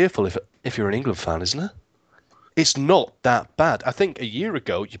to be cheerful if you're an England fan, isn't there? It's not that bad. I think a year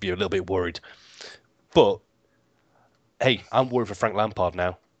ago you'd be a little bit worried, but hey, I'm worried for Frank Lampard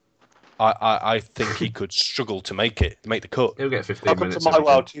now. I think he could struggle to make the cut. He'll get 15 Welcome minutes. to my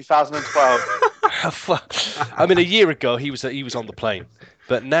world, 2012. I mean, a year ago he was on the plane,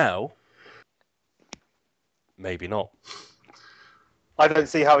 but now maybe not. I don't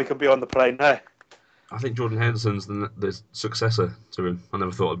see how he can be on the plane now. I think Jordan Henderson's the successor to him. I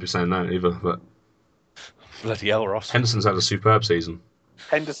never thought I'd be saying that either, but Bloody hell, Ross. Henderson's had a superb season.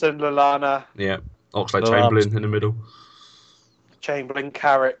 Henderson, Lallana. Yeah, Oxlade-Chamberlain in the middle. Chamberlain,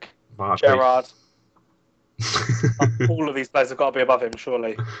 Carrick, Barkley. Gerrard. All of these players have got to be above him,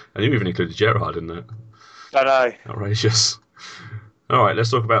 surely. And you even included Gerrard in that. I know. Outrageous. All right,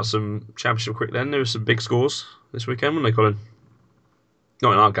 let's talk about some Championship quick then. There were some big scores this weekend, weren't they, Colin?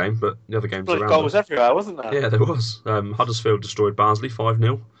 Not in our game, but the other games around. Goals everywhere, wasn't there? Yeah, there was. Huddersfield destroyed Barnsley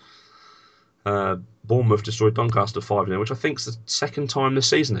 5-0. Bournemouth destroyed Doncaster 5-0, which I think is the second time this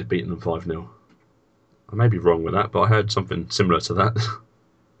season they've beaten them 5-0. I may be wrong with that, but I heard something similar to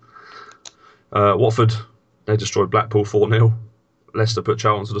that. Watford, they destroyed Blackpool 4-0. Leicester put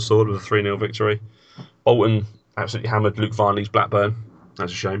Charlton to the sword with a 3-0 victory. Bolton absolutely hammered Luke Varney's Blackburn.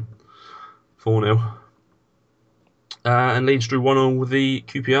 That's a shame. 4-0. And Leeds drew 1-0 with the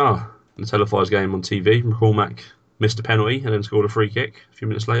QPR in the televised game on TV. McCormack missed a penalty and then scored a free kick a few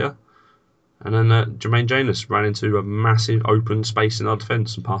minutes later. And then Jermaine Janus ran into a massive open space in our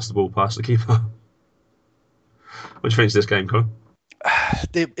defence and passed the ball past the keeper. What do you think of this game, Colin?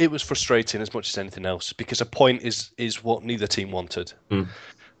 It was frustrating as much as anything else because a point is what neither team wanted.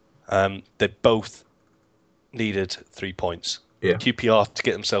 They both needed 3 points. Yeah. QPR to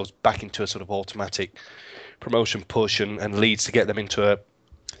get themselves back into a sort of automatic promotion push and Leeds to get them into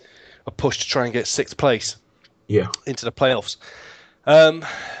a push to try and get 6th place into the playoffs.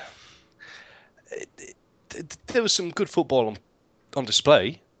 There was some good football on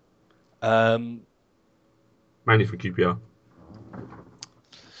display. Mainly for QPR.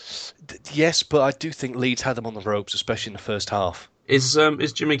 Yes, but I do think Leeds had them on the ropes, especially in the first half. Is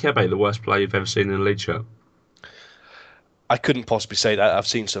Jimmy Kebe the worst player you've ever seen in a Leeds shirt? I couldn't possibly say that. I've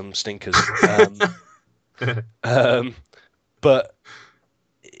seen some stinkers. But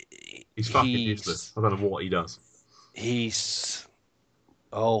he's fucking useless. I don't know what he does.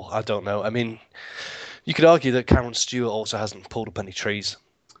 I don't know. I mean, you could argue that Cameron Stewart also hasn't pulled up any trees.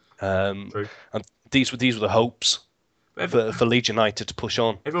 True. And these were the hopes for Leeds United to push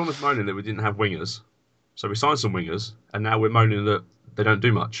on. Everyone was moaning that we didn't have wingers. So we signed some wingers, and now we're moaning that they don't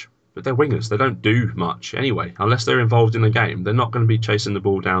do much. But they're wingers. They don't do much anyway. Unless they're involved in a game, they're not going to be chasing the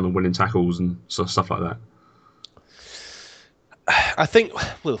ball down and winning tackles and stuff like that. I think,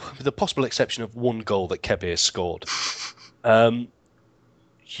 well, with the possible exception of one goal that Kebe has scored,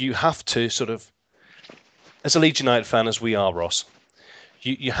 you have to sort of, as a Leeds United fan, as we are, Ross,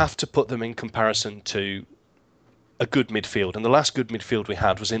 you have to put them in comparison to a good midfield. And the last good midfield we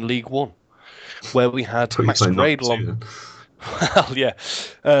had was in League One, where we had Max Gradel on. Well, yeah.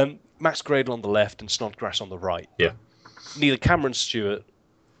 Max Gradel on the left and Snodgrass on the right. Yeah. Neither Cameron Stewart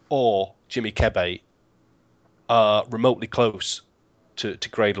or Jimmy Kebe are remotely close to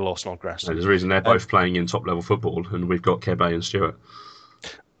Gradel or Snodgrass. And there's a reason they're both playing in top-level football, and we've got Kebe and Stewart.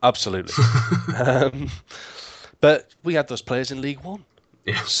 Absolutely. But we had those players in League One.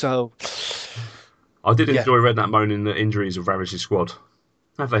 Yeah. So I did enjoy Redknapp moaning that injuries have ravaged his squad.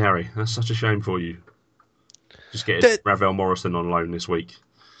 Have they, Harry? That's such a shame for you. Just getting Ravel Morrison on loan this week.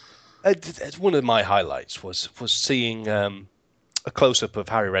 One of my highlights was seeing a close-up of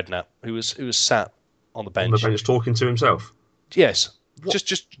Harry Redknapp, who was sat on the bench. On the bench talking to himself? Yes.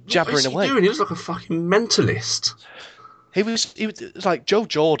 Just jabbering away. What is he doing? He was like a fucking mentalist. He was like Joe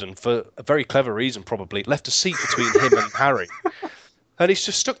Jordan, for a very clever reason probably, left a seat between him and Harry. And he's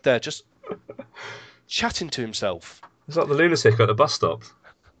just stuck there, just chatting to himself. It's like the lunatic at the bus stop.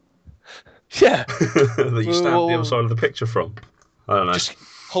 Yeah. That you stand the other side of the picture from. I don't know. Just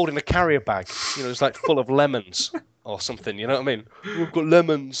holding a carrier bag. You know, it's like full of lemons or something. You know what I mean? We've got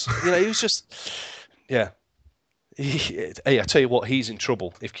lemons. You know, he was just... Yeah. Hey, I tell you what, he's in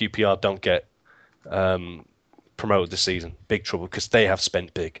trouble if QPR don't get promoted this season. Big trouble, because they have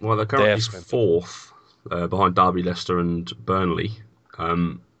spent big. Well, they're currently fourth, behind Derby, Leicester and Burnley.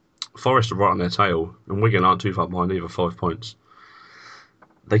 Forest are right on their tail, and Wigan aren't too far behind either, 5 points.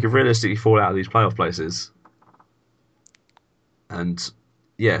 They could realistically fall out of these playoff places. And,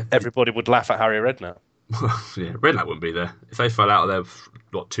 yeah. Everybody would laugh at Harry Redknapp. Yeah, Redknapp wouldn't be there. If they fell out of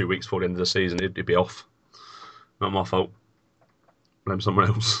there, 2 weeks before the end of the season, it'd be off. Not my fault. Blame someone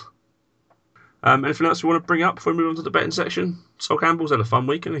else. Anything else you want to bring up before we move on to the betting section? Sol Campbell's had a fun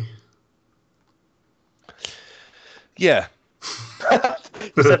week, hasn't he? Yeah.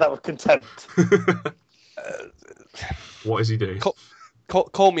 You said that with contempt. What is he doing?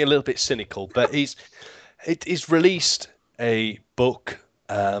 Call me a little bit cynical, but he's released a book.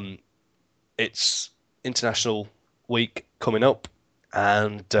 It's International Week coming up,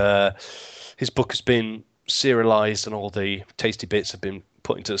 and his book has been serialized, and all the tasty bits have been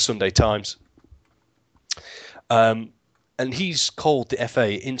put into the Sunday Times. And he's called the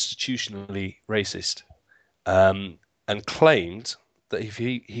FA institutionally racist, and claimed that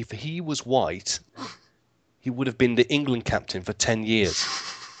if he was white, he would have been the England captain for 10 years.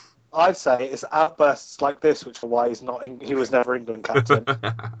 I'd say it's outbursts like this which are why he was never England captain.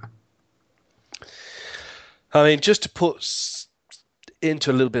 I mean, just to put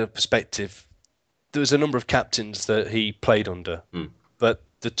into a little bit of perspective, there was a number of captains that he played under, but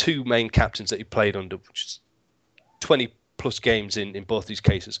the two main captains that he played under, which is 20 plus games in both these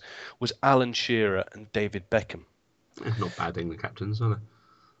cases, was Alan Shearer and David Beckham. Not bad England captains, are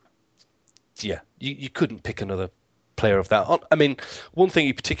they? Yeah, you couldn't pick another player of that. I mean, one thing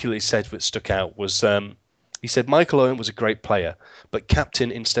he particularly said that stuck out was he said, Michael Owen was a great player, but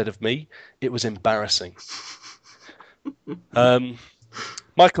captain instead of me, it was embarrassing.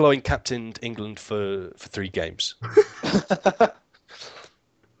 Michael Owen captained England for 3 games.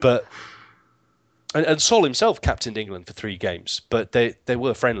 But And Sol himself captained England for 3 games, but they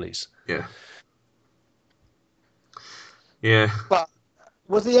were friendlies. Yeah. Yeah. But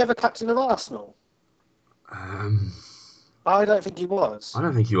was he ever captain of Arsenal? I don't think he was. I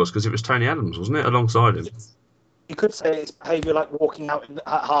don't think he was, because it was Tony Adams, wasn't it, alongside him? You could say it's behaviour like walking out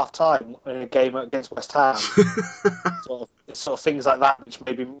at half time in a game against West Ham. sort of things like that, which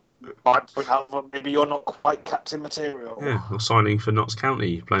maybe might point out that maybe you're not quite captain material. Yeah, or signing for Notts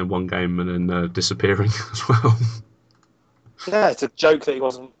County, playing 1 game and then disappearing as well. Yeah, it's a joke that he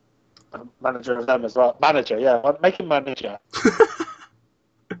wasn't a manager of them as well. Manager, yeah, make him manager.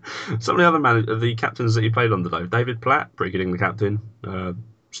 Some of the the captains that he played under, though: David Platt, pretty good England captain.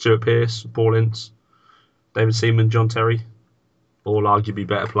 Stuart Pearce, Paul Ince, David Seaman, John Terry, all arguably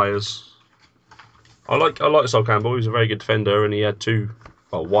better players. I like Sol Campbell. He was a very good defender, and he had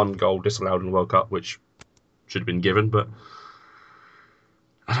 1 goal disallowed in the World Cup, which should have been given, but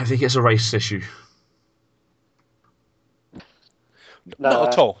I don't think it's a race issue. Not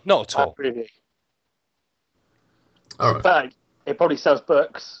at all. Not at all. Really. All right. But it probably sells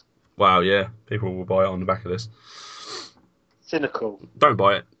books. Wow, yeah. People will buy it on the back of this. Cynical. Don't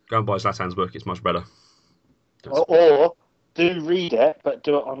buy it. Go and buy Zlatan's book. It's much better. Or do read it, but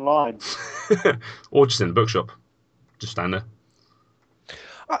do it online. Or just in the bookshop. Just stand there.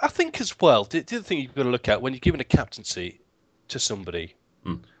 I think as well, the other thing you've got to look at when you're giving a captaincy to somebody,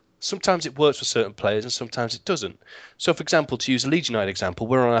 sometimes it works for certain players and sometimes it doesn't. So, for example, to use a Leeds United example,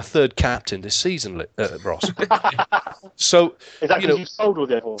 we're on our 3rd captain this season, Ross. So, is that because you've sold all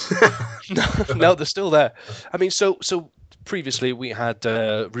the other ones? No, they're still there. I mean, so previously we had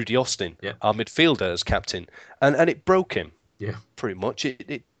Rudy Austin, our midfielder, as captain, and it broke him. Yeah, pretty much.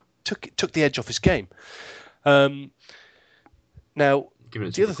 It took the edge off his game. Now, given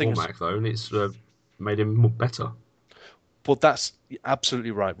it the to other thing Cormac, though, and it's made him more better. Well, that's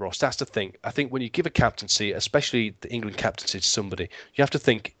absolutely right, Ross. That's the thing. I think when you give a captaincy, especially the England captaincy to somebody, you have to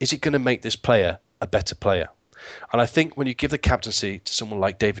think, is it going to make this player a better player? And I think when you give the captaincy to someone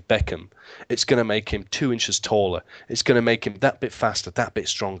like David Beckham, it's going to make him 2 inches taller. It's going to make him that bit faster, that bit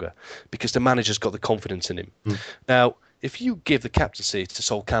stronger, because the manager's got the confidence in him. Now, if you give the captaincy to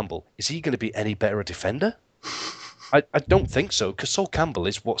Sol Campbell, is he going to be any better a defender? I don't think so, because Sol Campbell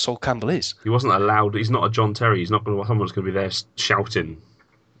is what Sol Campbell is. He wasn't allowed. He's not a John Terry. He's not someone's going to be there shouting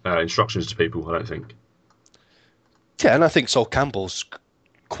instructions to people, I don't think. Yeah, and I think Sol Campbell's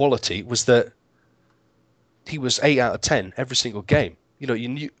quality was that he was 8 out of 10 every single game. You know,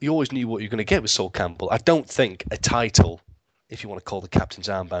 you always knew what you were going to get with Sol Campbell. I don't think a title, if you want to call the captain's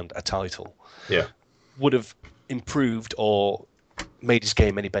armband a title, would have improved or made his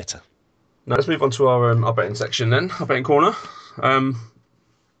game any better. Now let's move on to our betting section then, our betting corner.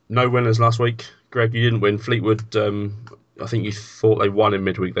 No winners last week. Greg, you didn't win. Fleetwood, I think you thought they won in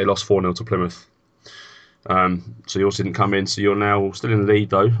midweek. They lost 4-0 to Plymouth. So yours didn't come in. So you're now still in the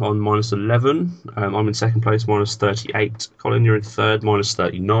lead, though, on -11. I'm in 2nd place, -38. Colin, you're in 3rd,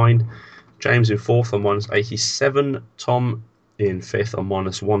 -39. James in 4th on -87. Tom in 5th on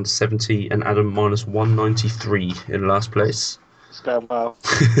 -170. And Adam -193 in last place. It's going well.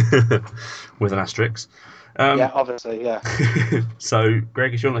 With an asterisk. Yeah, obviously, yeah. So,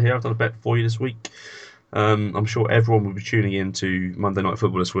 Greg, if you're not here, I've done a bet for you this week. I'm sure everyone will be tuning in to Monday Night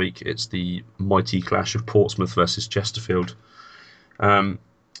Football this week. It's the mighty clash of Portsmouth versus Chesterfield. And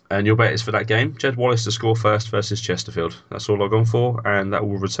your bet is for that game, Jed Wallace to score first versus Chesterfield. That's all I've gone for, and that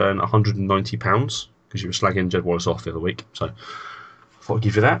will return £190 because you were slagging Jed Wallace off the other week. So, I thought I'd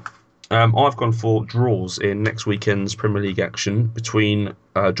give you that. I've gone for draws in next weekend's Premier League action between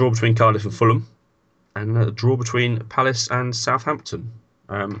draw between Cardiff and Fulham, and a draw between Palace and Southampton.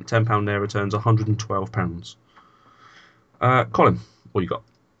 £10 there returns £112. Colin, what you got?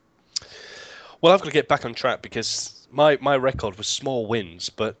 Well, I've got to get back on track because my record was small wins,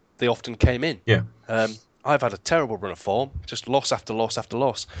 but they often came in. Yeah. I've had a terrible run of form, just loss after loss after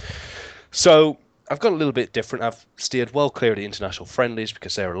loss. So I've gone a little bit different. I've steered well clear of the international friendlies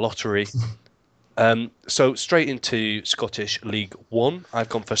because they're a lottery. So straight into Scottish League One, I've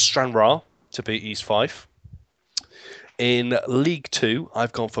gone for Stranraer to beat East Fife. In League Two,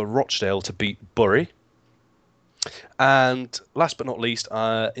 I've gone for Rochdale to beat Bury. And last but not least,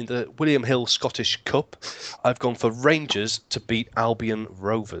 in the William Hill Scottish Cup, I've gone for Rangers to beat Albion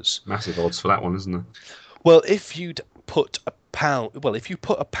Rovers. Massive odds for that one, isn't there? Well, if you put a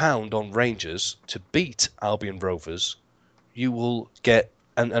pound on Rangers to beat Albion Rovers, you will get,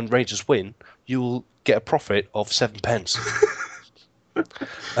 and Rangers win, you will get a profit of 7p.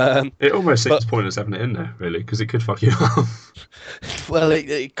 It almost seems pointless having it in there, really, because it could fuck you up. Well,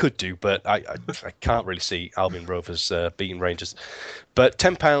 it could do, but I can't really see Albion Rovers beating Rangers. But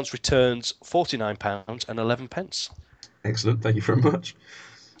 £10 returns £49 and 11 pence. Excellent. Thank you very much.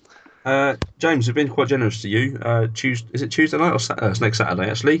 James, we've been quite generous to you. Is it Tuesday night or it's next Saturday,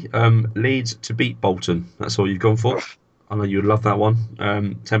 actually? Leeds to beat Bolton. That's all you've gone for. I know you'd love that one.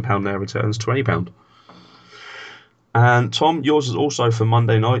 £10 there returns £20. And Tom, yours is also for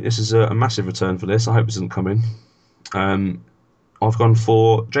Monday night. This is a massive return for this. I hope it doesn't come in. I've gone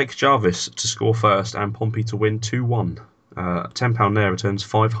for Jake Jarvis to score first and Pompey to win 2-1. £10 there returns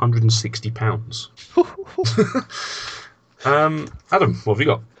 £560. Adam, what have you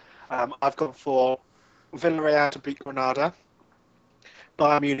got? I've gone for Villarreal to beat Granada,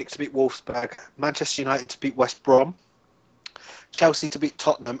 Bayern Munich to beat Wolfsburg, Manchester United to beat West Brom, Chelsea to beat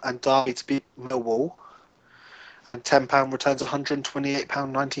Tottenham, and Derby to beat Millwall. And £10 returns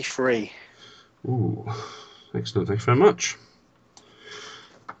 £128.93. Ooh, excellent. Thanks very much.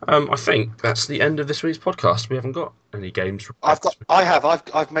 I think that's the end of this week's podcast. We haven't got any games. I've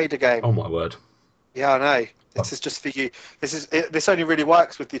made a game. Oh my word! Yeah, I know. This is just for you. This only really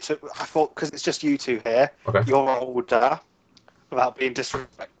works with you two. I thought because it's just you two here. Okay. You're older, without being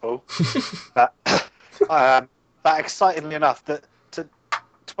disrespectful. but excitingly enough, that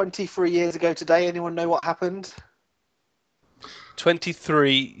 23 years ago today, anyone know what happened?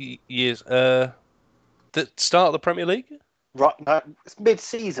 23 years. The start of the Premier League? Right, no, it's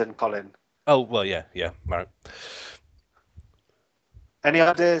mid-season, Colin. Oh, well, yeah, right. Any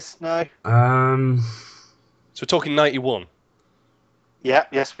ideas? No? So we're talking 91. Yeah,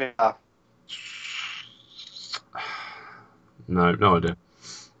 yes, we are. No idea.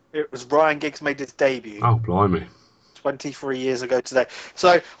 It was Ryan Giggs made his debut. Oh, blimey. 23 years ago today.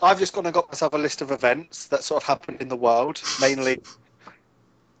 So I've just gone and got myself a list of events that sort of happened in the world, mainly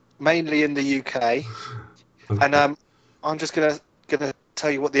in the UK. Okay. And I'm just gonna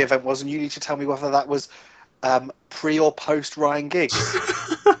tell you what the event was, and you need to tell me whether that was pre or post Ryan Giggs.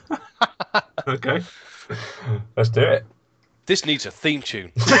 Okay, let's do it. This needs a theme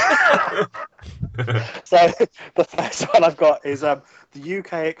tune. So the first one I've got is the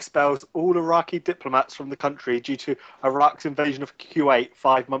UK expels all Iraqi diplomats from the country due to Iraq's invasion of Kuwait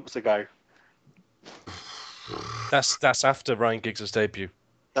 5 months ago. That's after Ryan Giggs' debut.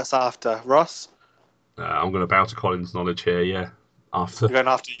 That's after. Ross? I'm going to bow to Colin's knowledge here, yeah. After. You're going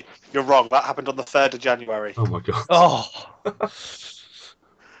after. You're wrong. That happened on the 3rd of January. Oh, my God. Oh!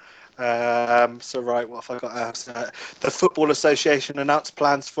 So, right, what have I got else? The Football Association announced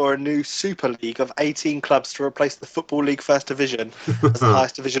plans for a new Super League of 18 clubs to replace the Football League First Division as the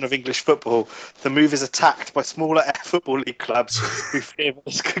highest division of English football. The move is attacked by smaller Football League clubs who fear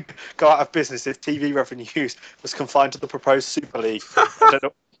this could go out of business if TV revenues was confined to the proposed Super League.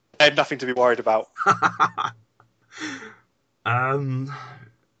 They had nothing to be worried about. So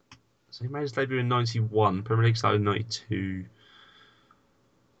he made his debut in 91. Premier League started in 92.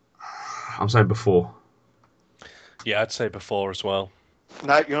 I'm saying before. Yeah, I'd say before as well.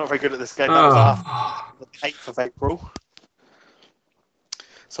 No, you're not very good at this game. That was after the 8th of April.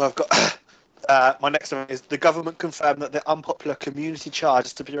 So I've got my next one is the government confirmed that the unpopular community charge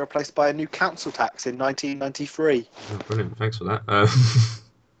is to be replaced by a new council tax in 1993. Oh, brilliant, thanks for that.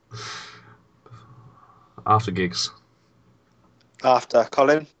 After Giggs. After.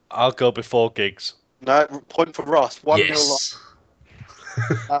 Colin? I'll go before Giggs. No, point for Ross. 1-0 Yes.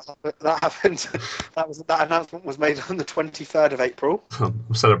 That happened. That announcement was made on the 23rd of April.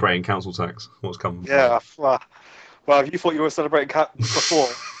 I'm celebrating council tax. What's coming? Yeah. Well, if you thought you were celebrating before,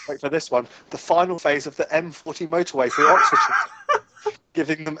 wait for this one. The final phase of the M40 motorway through Oxfordshire,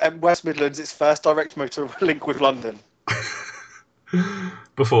 giving them West Midlands its first direct motor link with London.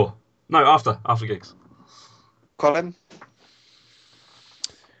 Before. No, after Giggs. Colin?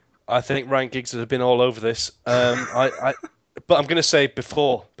 I think Ryan Giggs has been all over this. But I'm going to say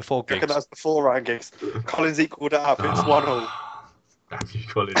before Giggs. That was before Ryan Giggs. Colin's equalled it up. It's 1-1. Damn you,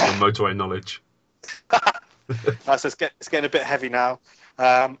 Colin, your motorway knowledge. So it's getting a bit heavy now.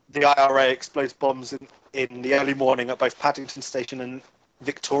 The IRA explodes bombs in the early morning at both Paddington Station and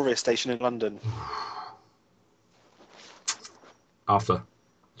Victoria Station in London. After.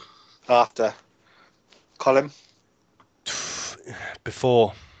 Colin?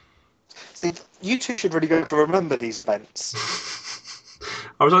 Before. See, you two should really go to remember these events.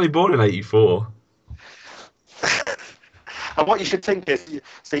 I was only born in 84. And what you should think is,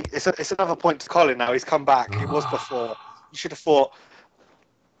 see, it's another point to Colin now. He's come back. It was before. You should have thought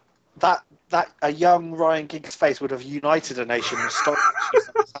that a young Ryan Giggs face would have united a nation and stopped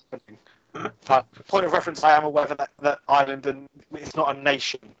what's happening. Point of reference, I am aware that Ireland and it's not a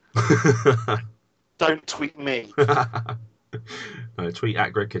nation. Don't tweet me. No, tweet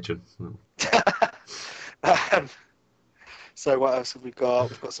at Greg Kitchen. So what else have we got?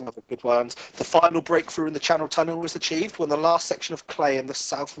 We've got some other good ones. The final breakthrough in the Channel Tunnel was achieved when the last section of clay in the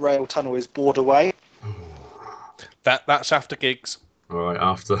South Rail Tunnel is bored away. That's after gigs. All right,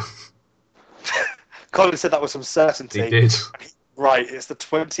 after. Colin said that with some certainty. He did. Right, it's the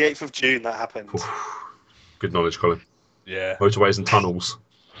 28th of June that happened. Good knowledge, Colin. Yeah. Motorways and tunnels.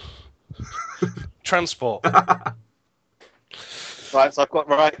 Transport. Right, so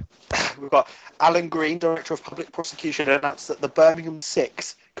we've got Alan Green, Director of Public Prosecution, announced that the Birmingham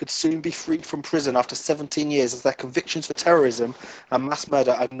Six could soon be freed from prison after 17 years as their convictions for terrorism and mass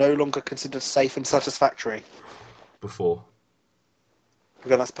murder are no longer considered safe and satisfactory. Before.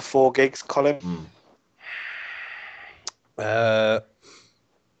 Again, that's before gigs, Colin. Yeah,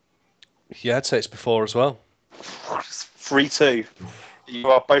 I'd say it's before as well. It's 3-2. You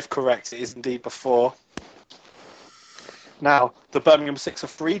are both correct. It is indeed before. Now, the Birmingham Six are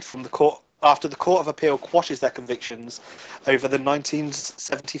freed from the court after the Court of Appeal quashes their convictions over the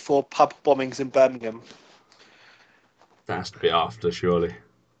 1974 pub bombings in Birmingham. That has to be after, surely.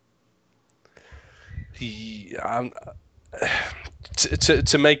 To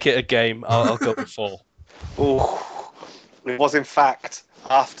make it a game, I'll go before. Oh, it was in fact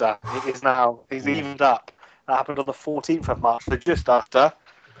after. It is now. He's evened up. That happened on the 14th of March, so just after.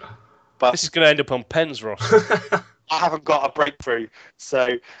 But This is going to end up on pens, Ross. I haven't got a breakthrough. So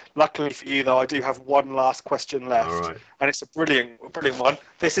luckily for you, though, I do have one last question left. All right. And it's a brilliant one.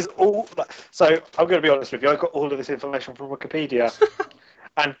 This is all. So I'm going to be honest with you. I got all of this information from Wikipedia.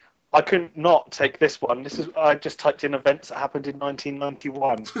 And I couldn't not take this one. I just typed in events that happened in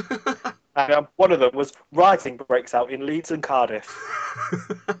 1991. And one of them was rioting breaks out in Leeds and Cardiff.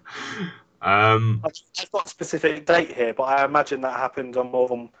 I've got a specific date here, but I imagine that happened on more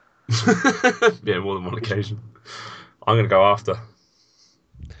than... yeah, more than one occasion. I'm going to go after.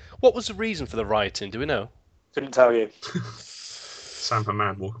 What was the reason for the rioting? Do we know? Couldn't tell you. Sam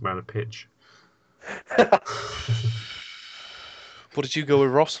Man walking around a pitch. What did you go with,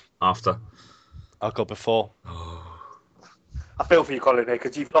 Ross? After. I'll go before. I feel for you, Colin, here,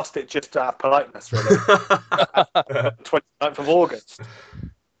 because you've lost it just out of politeness, really. 29th of August.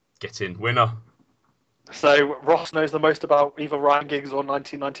 Get in. Winner. So Ross knows the most about either Ryan Giggs or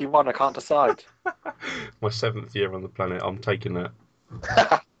 1991. I can't decide. My 7th year on the planet. I'm taking that.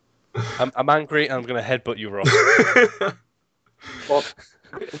 I'm angry and I'm going to headbutt you, Ross. Well,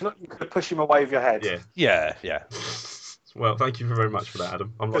 you could push him away with your head. Yeah. Yeah. Well, thank you very much for that,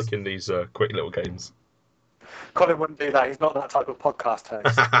 Adam. I'm liking these quick little games. Colin wouldn't do that. He's not that type of podcast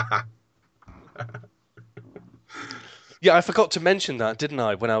host. Yeah, I forgot to mention that, didn't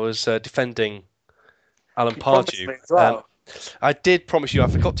I, when I was defending Alan You promised Pardew? me as well. I did promise you. I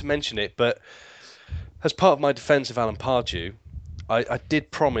forgot to mention it, but as part of my defence of Alan Pardew, I did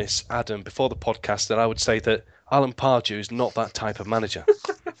promise Adam before the podcast that I would say that Alan Pardew is not that type of manager.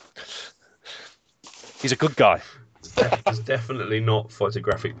 He's a good guy. There's definitely not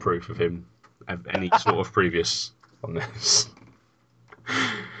photographic proof of him of any sort of previous on this.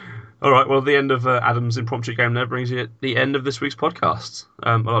 All right, well, the end of Adam's impromptu game there brings you the end of this week's podcast.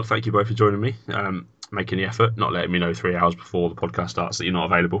 I'd like to thank you both for joining me, making the effort, not letting me know 3 hours before the podcast starts that you're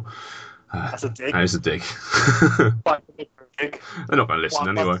not available. That's a dig. That is a dig. They're not going to listen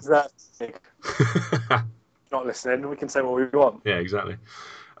anyway. Not listening. We can say what we want. Yeah, exactly.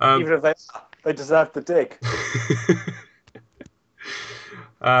 Even if they deserve the dig.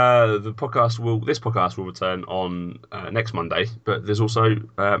 This podcast will return on next Monday, but there's also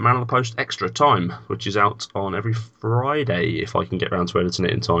Man on the Post Extra Time, which is out on every Friday if I can get around to editing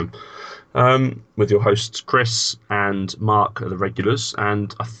it in time. With your hosts Chris and Mark are the regulars,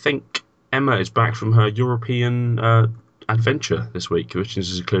 and I think Emma is back from her European adventure this week, which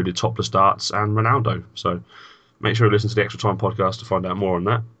has included topless darts and Ronaldo. So make sure you listen to the Extra Time podcast to find out more on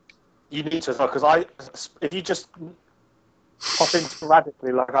that. You need to, because if you just pop in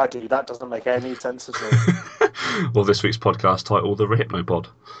sporadically like I do, that doesn't make any sense at all. Well, this week's podcast titled The Hypnopod.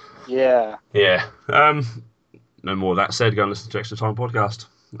 Yeah. Yeah. No more of that said, go and listen to Extra Time podcast.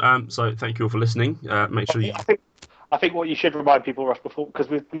 So thank you all for listening. Make sure you... I think what you should remind people, Russ, before, because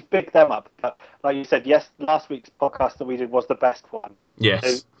we've picked them up, but like you said, yes, last week's podcast that we did was the best one. Yes. So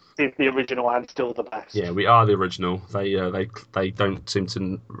it's the original and still the best. Yeah, we are the original. They don't seem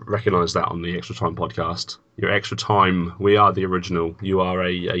to recognise that on the Extra Time podcast. Your Extra Time, we are the original. You are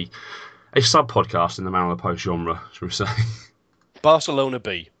a sub-podcast in the Man on the Post genre, shall we say. Barcelona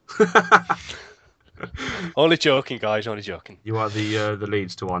B. Only joking, guys, only joking. You are the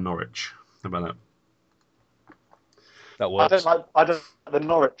Leeds to our Norwich. How about that? That works. I don't like the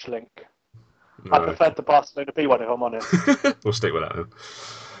Norwich link. I preferred the Barcelona B one, if I'm honest. We'll stick with that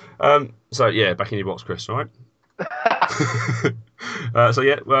then. So yeah, back in your box, Chris. All right.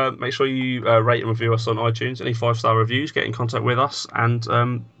 Make sure you rate and review us on iTunes. Any 5-star reviews, get in contact with us, and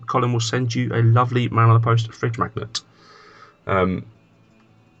Colin will send you a lovely Man on the Post fridge magnet.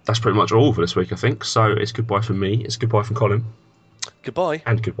 That's pretty much all for this week, I think. So it's goodbye from me. It's goodbye from Colin. Goodbye.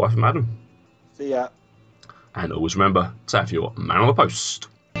 And goodbye from Adam. See ya. And always remember to have your Man on the Post.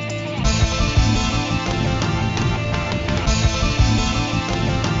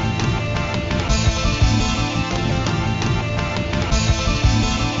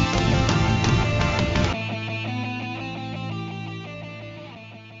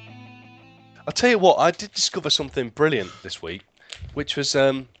 I'll tell you what, I did discover something brilliant this week, which was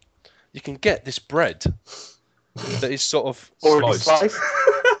you can get this bread that is sort of Already sliced.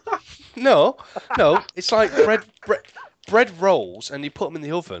 No, it's like bread rolls, and you put them in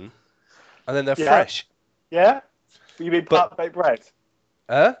the oven, and then they're fresh. Yeah? You mean plant-baked bread?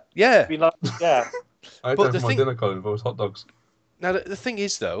 Yeah. You mean like, yeah. I But don't the have my thing- dinner, Colin, if it was hot dogs. Now the thing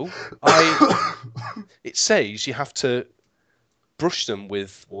is, though, it says you have to brush them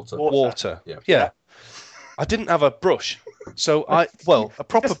with water. Yeah. I didn't have a brush, so a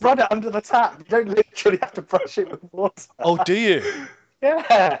proper. Just run it under the tap. You don't literally have to brush it with water. Oh, do you?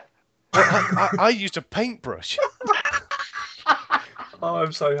 Yeah. I used a paintbrush. Oh,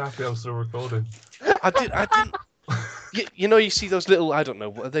 I'm so happy I'm still recording. I didn't. You know, you see those little, I don't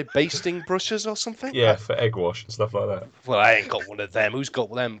know, are they basting brushes or something? Yeah, for egg wash and stuff like that. Well, I ain't got one of them. Who's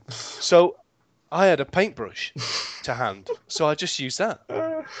got them? So I had a paintbrush to hand, so I just used that.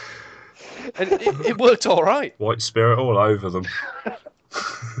 And it worked all right. White spirit all over them.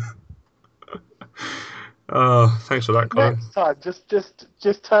 Oh, thanks for that, Colin. Next time,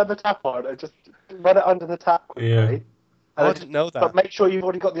 just turn the tap on and just run it under the tap quickly. Yeah. Oh, I didn't know that. But make sure you've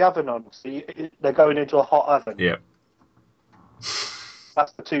already got the oven on, so they're going into a hot oven. Yeah.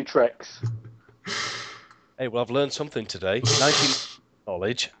 That's the 2 tricks. Hey, well, I've learned something today. 19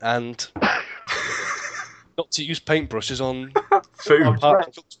 knowledge, and not to use paintbrushes on Food. hard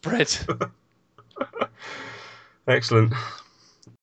cooked bread. Excellent.